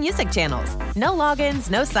iHeartRadio music channels. No logins,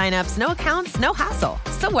 no signups, no accounts, no hassle.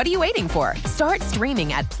 So what are you waiting for? Start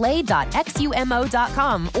streaming at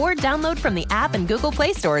play.xumo.com or download from the app and Google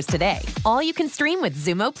Play stores today. All you can stream with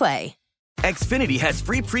Zumo Play. Xfinity has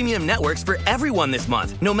free premium networks for everyone this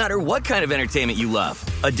month, no matter what kind of entertainment you love.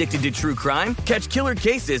 Addicted to true crime? Catch killer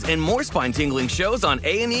cases and more spine-tingling shows on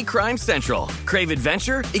A&E Crime Central. Crave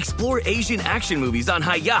adventure? Explore Asian action movies on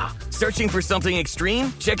Hi-Ya. Searching for something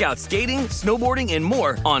extreme? Check out skating, snowboarding, and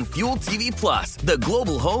more on Fuel TV Plus, the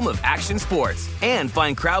global home of action sports. And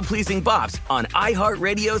find crowd-pleasing bops on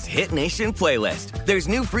iHeartRadio's Hit Nation playlist. There's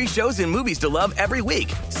new free shows and movies to love every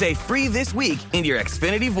week. Say free this week in your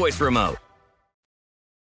Xfinity voice remote.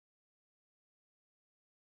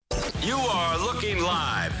 You are looking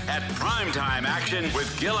live at Primetime Action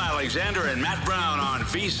with Gil Alexander and Matt Brown on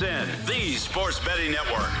VSiN, the Sports Betting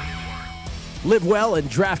Network. Live well and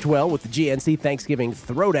draft well with the GNC Thanksgiving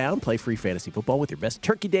Throwdown. Play free fantasy football with your best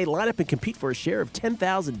Turkey Day lineup and compete for a share of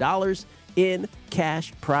 $10,000 in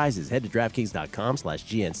cash prizes. Head to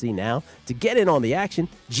DraftKings.com/GNC now to get in on the action.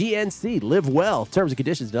 GNC, live well. Terms and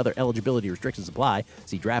conditions and other eligibility restrictions apply.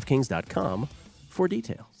 See DraftKings.com for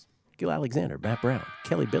details. Gil Alexander, Matt Brown,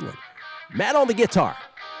 Kelly Bidlin. Matt on the guitar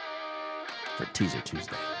for Teaser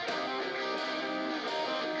Tuesday.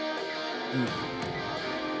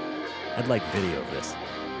 I'd like video of this.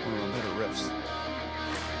 Better riffs.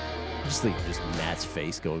 Just think just Matt's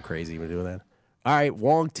face going crazy when doing that. All right,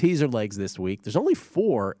 Wong teaser legs this week. There's only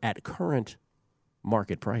 4 at current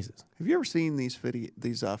market prices. Have you ever seen these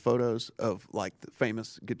photos of like the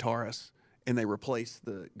famous guitarists and they replace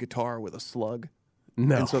the guitar with a slug?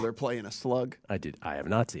 No. And so they're playing a slug? I have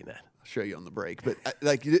not seen that. I'll show you on the break. But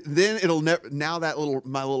then it'll never. Now that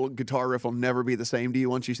my little guitar riff will never be the same to you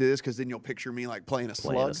once you see this, because then you'll picture me like playing a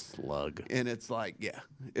slug. And it's like, yeah,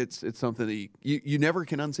 it's something that you never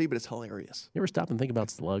can unsee, but it's hilarious. You ever stop and think about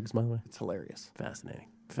slugs, by the way? It's hilarious. Fascinating.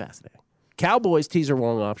 Cowboys teaser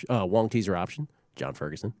Wong teaser option. John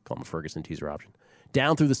Ferguson. Call him a Ferguson teaser option.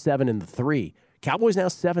 Down through the 7 and the 3. Cowboys now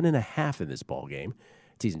 7.5 in this ball game.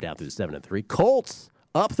 Tease them down through the 7 and 3. Colts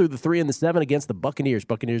up through the 3 and the 7 against the Buccaneers.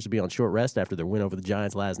 Buccaneers will be on short rest after their win over the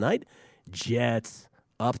Giants last night. Jets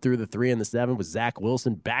up through the 3 and the 7 with Zach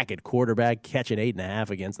Wilson back at quarterback, catching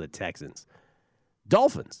 8.5 against the Texans.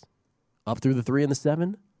 Dolphins up through the 3 and the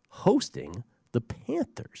 7, hosting the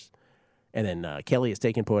Panthers. And then Kelly has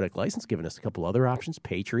taken poetic license, giving us a couple other options.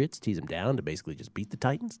 Patriots, tease them down to basically just beat the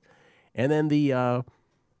Titans. And then the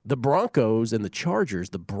Broncos and the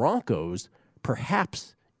Chargers. The Broncos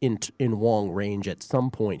perhaps in Wong range at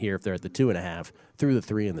some point here if they're at the 2.5 through the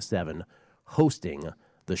 3 and the 7, hosting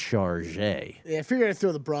the Chargers. Yeah, I figured I'd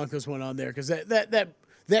throw the Broncos one on there because that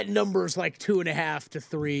number is like 2.5 to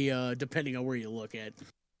 3, depending on where you look at.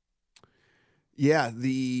 Yeah,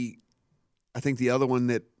 I think the other one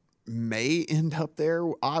that may end up there,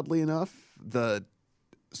 oddly enough, the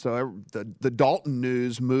Dalton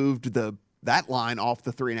news moved that line off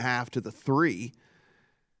the 3.5 to the 3.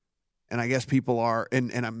 And I guess people are,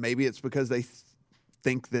 and maybe it's because they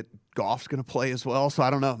think that Goff's going to play as well. So I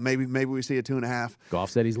don't know. Maybe we see a 2.5. Goff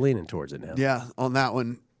said he's leaning towards it now. Yeah, on that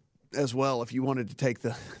one as well. If you wanted to take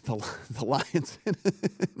the Lions in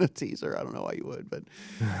a teaser, I don't know why you would, but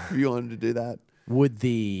if you wanted to do that, would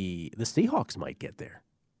the Seahawks might get there?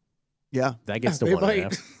 Yeah, that gets to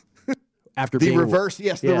 1.5. After the being, reverse,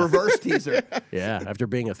 yes, the reverse teaser. Yeah, after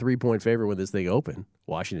being a 3-point favorite when this thing opened,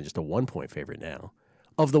 Washington just a 1-point favorite now.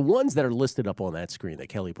 Of the ones that are listed up on that screen that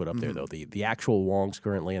Kelly put up there, though, the actual Wongs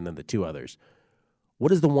currently and then the 2 others,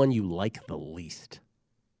 what is the one you like the least?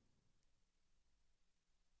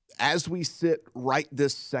 As we sit right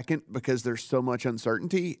this second, because there's so much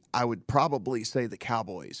uncertainty, I would probably say the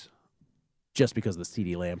Cowboys. Just because of the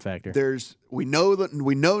CeeDee Lamb factor? We know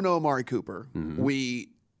no Amari Cooper. Mm-hmm. We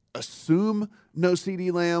assume no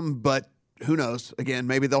CeeDee Lamb, but who knows? Again,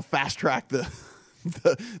 maybe they'll fast track the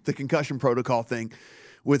concussion protocol thing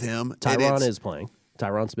with him. Tyron is playing.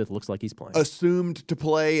 Tyron Smith looks like he's playing. Assumed to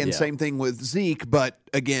play, and same thing with Zeke. But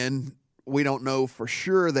again, we don't know for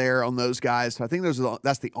sure there on those guys. So I think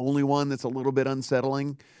that's the only one that's a little bit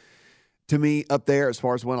unsettling to me up there as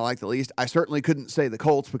far as one I like the least. I certainly couldn't say the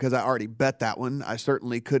Colts because I already bet that one. I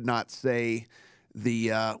certainly could not say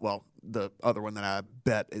the other one that I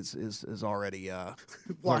bet is already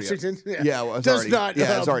Washington.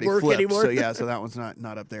 It's already work flipped. anymore. So that one's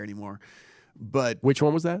not up there anymore. But which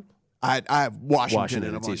one was that? I have Washington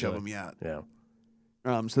and a it's bunch of easily. them yet.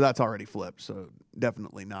 Yeah. So that's already flipped. So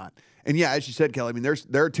definitely not. And yeah, as you said, Kelly, I mean, there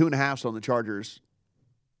are 2.5s on the Chargers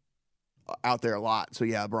out there a lot. So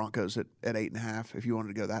yeah, Broncos at 8.5 if you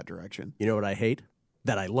wanted to go that direction. You know what I hate?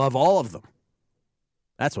 That I love all of them.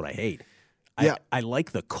 That's what I hate. Yeah. I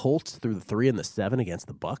like the Colts through the 3 and the 7 against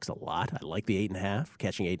the Bucks a lot. I like the 8.5,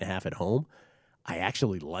 catching 8.5 at home. I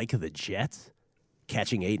actually like the Jets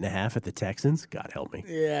catching 8.5 at the Texans. God help me.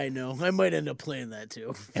 Yeah, I know. I might end up playing that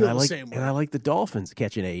too. And I the like same way. and I like the Dolphins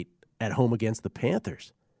catching 8 at home against the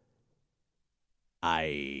Panthers.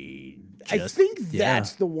 I think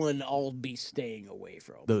that's the one I'll be staying away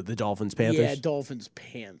from. The Dolphins Panthers. Yeah, Dolphins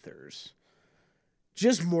Panthers.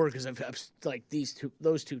 Just more because I'm like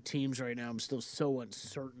those two teams right now. I'm still so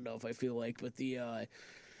uncertain of. I feel like, but the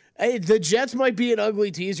Jets might be an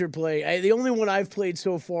ugly teaser play. The only one I've played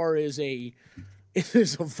so far is a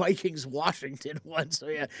Vikings Washington one. So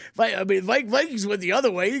yeah, Vikings went the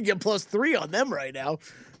other way. You get +3 on them right now.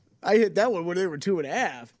 I hit that one when they were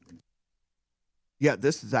 2.5. Yeah,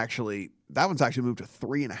 that one's actually moved to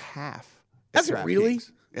 3.5. That's it, really?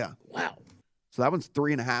 Yeah. Wow. So that one's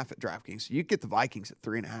 3.5 at DraftKings. So you get the Vikings at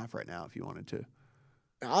 3.5 right now if you wanted to.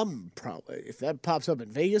 I'm probably, if that pops up in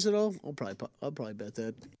Vegas at all, I'll probably bet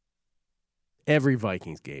that. Every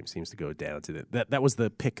Vikings game seems to go down to that was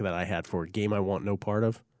the pick that I had for a game I want no part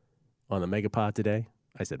of on the Megapod today.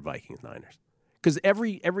 I said Vikings Niners. Because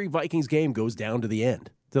every Vikings game goes down to the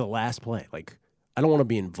end, to the last play. Like, I don't want to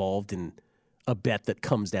be involved in a bet that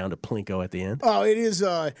comes down to Plinko at the end. Oh, it is.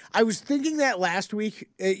 I was thinking that last week,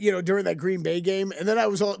 during that Green Bay game, and then I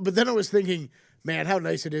was thinking, man, how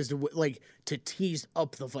nice it is to tease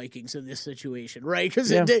up the Vikings in this situation, right?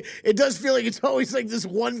 Because it does feel like it's always like this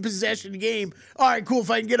one possession game. All right, cool.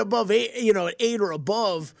 If I can get above 8, at 8 or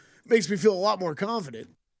above, makes me feel a lot more confident.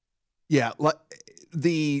 Yeah,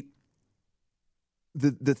 the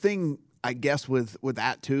thing, I guess, with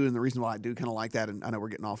that too, and the reason why I do kind of like that, and I know we're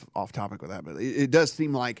getting off topic with that, but it does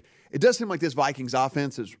seem like this Vikings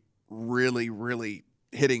offense is really, really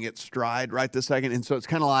hitting its stride right this second. And so it's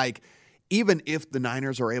kind of like, even if the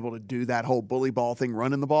Niners are able to do that whole bully ball thing,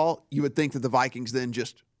 running the ball, you would think that the Vikings then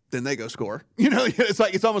they go score.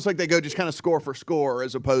 It's almost like they go just kind of score for score,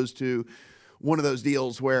 as opposed to one of those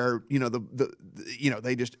deals where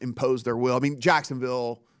they just impose their will. I mean,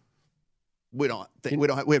 Jacksonville. We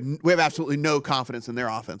have absolutely no confidence in their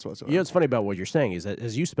offense whatsoever. You know what's funny about what you're saying is that,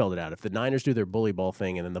 as you spelled it out, if the Niners do their bully ball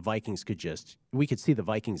thing and then the Vikings we could see the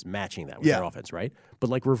Vikings matching that with their offense, right? But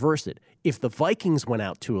reverse it. If the Vikings went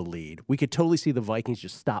out to a lead, we could totally see the Vikings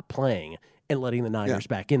just stop playing and letting the Niners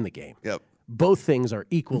back in the game. Yep. Both things are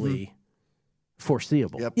equally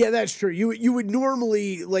foreseeable. Yep. Yeah, that's true. You would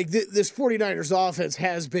normally, this 49ers offense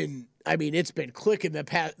has been, it's been clicking the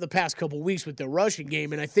past couple weeks with the rushing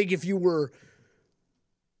game, and I think if you were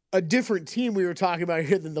a different team we were talking about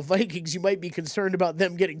here than the Vikings, you might be concerned about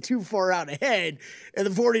them getting too far out ahead and the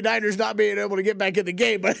 49ers not being able to get back in the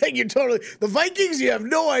game. But I think the Vikings, you have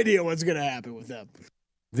no idea what's going to happen with them.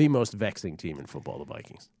 The most vexing team in football, the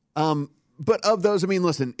Vikings. But of those,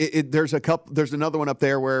 listen, there's another one up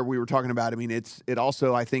there where we were talking about. It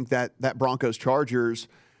also, I think that Broncos Chargers,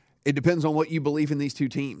 it depends on what you believe in these two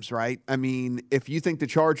teams, right? If you think the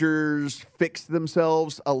Chargers fixed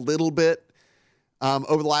themselves a little bit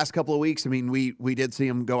over the last couple of weeks, we did see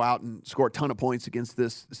them go out and score a ton of points against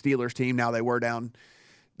this Steelers team. Now they were down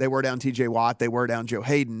T.J. Watt, they were down Joe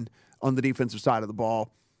Hayden on the defensive side of the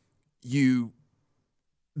ball.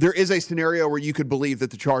 There is a scenario where you could believe that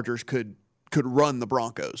the Chargers could run the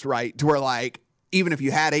Broncos, right? To where even if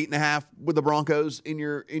you had 8.5 with the Broncos in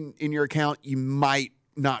your account, you might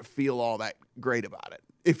not feel all that great about it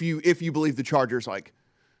if you believe the Chargers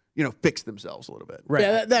fix themselves a little bit. Right.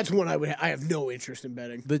 Yeah, that's one I have no interest in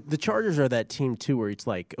betting. The Chargers are that team too, where it's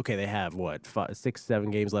like, okay, they have 6,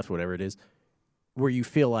 7 games left, whatever it is, where you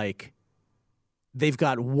feel like they've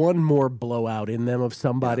got one more blowout in them of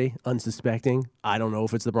somebody unsuspecting. I don't know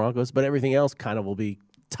if it's the Broncos, but everything else kind of will be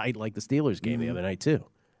tight like the Steelers game the other night too.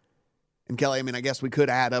 And Kelly, I guess we could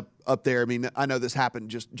add up there. I know this happened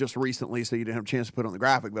just recently, so you didn't have a chance to put it on the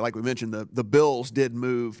graphic, but like we mentioned, the Bills did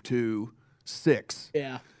move to 6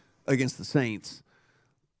 against the Saints.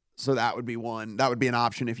 So that would be one. That would be an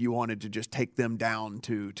option if you wanted to just take them down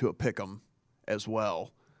to a pick'em as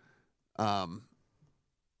well.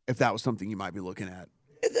 If that was something you might be looking at.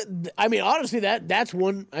 Honestly, that's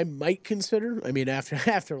one I might consider.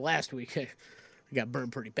 After last week, I got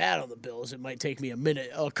burned pretty bad on the Bills. It might take me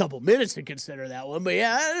a couple minutes to consider that one. But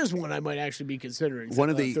yeah, that is one I might actually be considering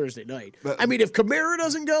Thursday night. If Kamara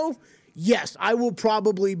doesn't go, yes, I will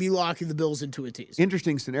probably be locking the Bills into a tease.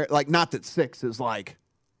 Interesting scenario. Not that 6 is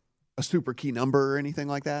a a super key number or anything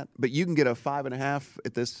like that, but you can get a 5.5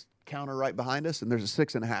 at this counter right behind us, and there's a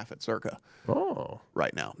 6.5 at Circa. Oh,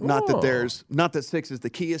 right now. Not that 6 is the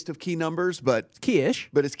keyest of key numbers, but key-ish.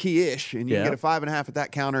 But it's key-ish, and you can get a 5.5 at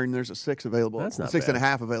that counter, and there's a 6 available. That's not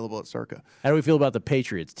 6.5 available at Circa. How do we feel about the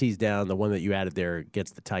Patriots? Tease down the one that you added there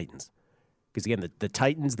against the Titans, because again, the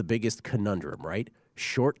Titans, the biggest conundrum, right?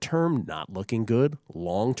 Short term, not looking good.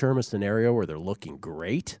 Long term, a scenario where they're looking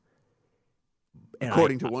great. And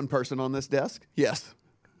According to one person on this desk, yes.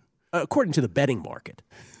 According to the betting market,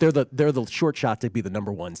 they're the short shot to be the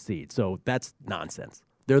number 1 seed. So that's nonsense.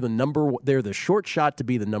 They're the short shot to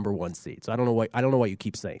be the number 1 seed. So I don't know why you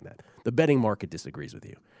keep saying that. The betting market disagrees with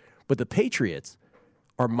you. But the Patriots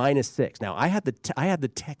are -6. Now I had the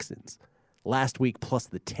Texans last week plus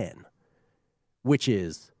the 10, which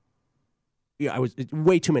is I was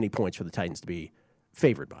way too many points for the Titans to be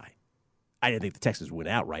favored by. I didn't think the Texans would win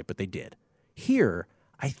outright, but they did. Here,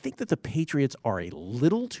 I think that the Patriots are a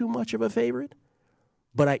little too much of a favorite,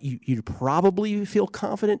 but you'd probably feel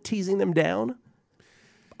confident teasing them down.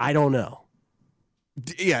 I don't know.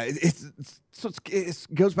 Yeah, it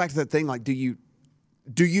goes back to that thing. Like, do you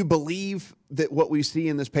believe that what we see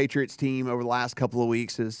in this Patriots team over the last couple of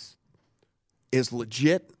weeks is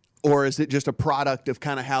legit, or is it just a product of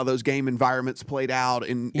kind of how those game environments played out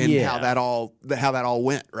and how that all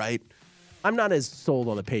went? Right. I'm not as sold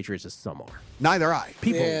on the Patriots as some are. Neither I.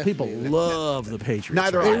 People love the Patriots.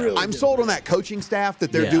 Neither right I. now. I'm sold on that coaching staff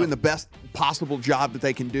that they're doing the best possible job that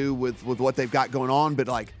they can do with what they've got going on. But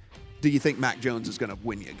like, do you think Mac Jones is going to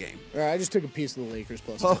win you a game? All right, I just took a piece of the Lakers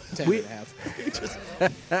plus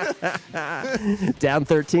 10.5. Down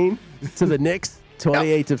 13 to the Knicks,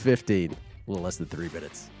 28-15. A little less than 3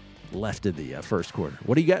 minutes left in the first quarter.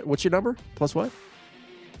 What do you got? What's your number? Plus what?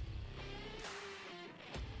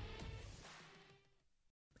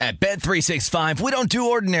 At Bet365, we don't do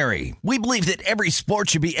ordinary. We believe that every sport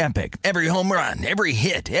should be epic. Every home run, every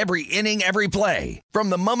hit, every inning, every play. From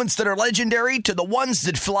the moments that are legendary to the ones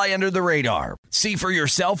that fly under the radar. See for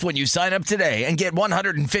yourself when you sign up today and get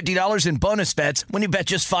 $150 in bonus bets when you bet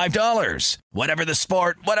just $5. Whatever the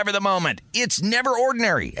sport, whatever the moment, it's never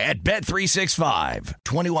ordinary at Bet365.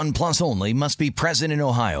 21 plus only. Must be present in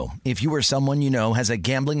Ohio. If you or someone you know has a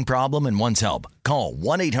gambling problem and wants help, call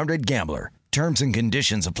 1-800-GAMBLER. Terms and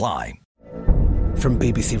conditions apply. From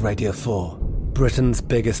BBC Radio 4, Britain's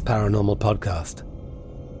biggest paranormal podcast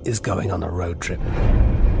is going on a road trip.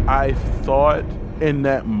 I thought in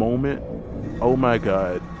that moment, oh my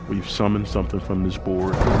God, we've summoned something from this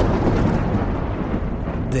board.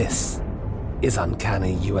 This is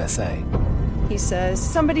Uncanny USA. He says,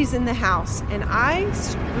 somebody's in the house, and I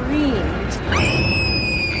screamed.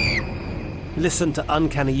 Listen to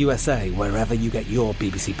Uncanny USA wherever you get your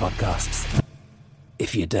BBC podcasts,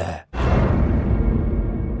 if you dare.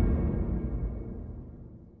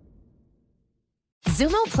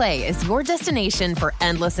 Zumo Play is your destination for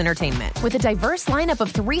endless entertainment. With a diverse lineup of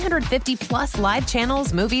 350 plus live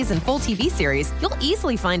channels, movies, and full TV series, you'll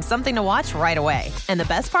easily find something to watch right away. And the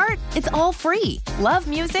best part? It's all free. Love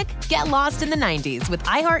music? Get lost in the 90s with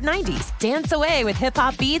iHeart 90s, dance away with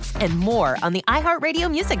hip-hop beats, and more on the iHeartRadio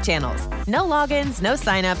music channels. No logins, no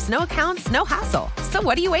signups, no accounts, no hassle. So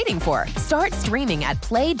what are you waiting for? Start streaming at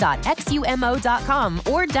play.xumo.com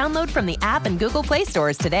or download from the app and Google Play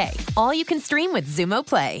stores today. All you can stream with Zumo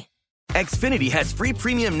Play. Xfinity has free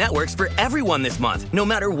premium networks for everyone this month, no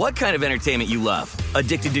matter what kind of entertainment you love.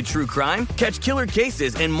 Addicted to true crime? Catch killer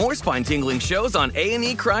cases and more spine-tingling shows on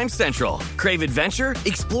A&E Crime Central. Crave adventure?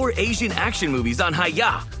 Explore Asian action movies on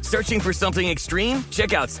Hi-YAH. Searching for something extreme?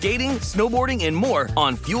 Check out skating, snowboarding, and more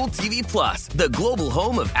on Fuel TV Plus, the global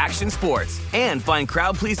home of action sports. And find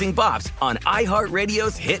crowd-pleasing bops on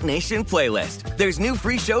iHeartRadio's Hit Nation playlist. There's new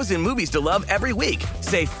free shows and movies to love every week.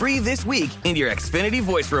 Say free this week in your Xfinity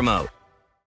voice remote.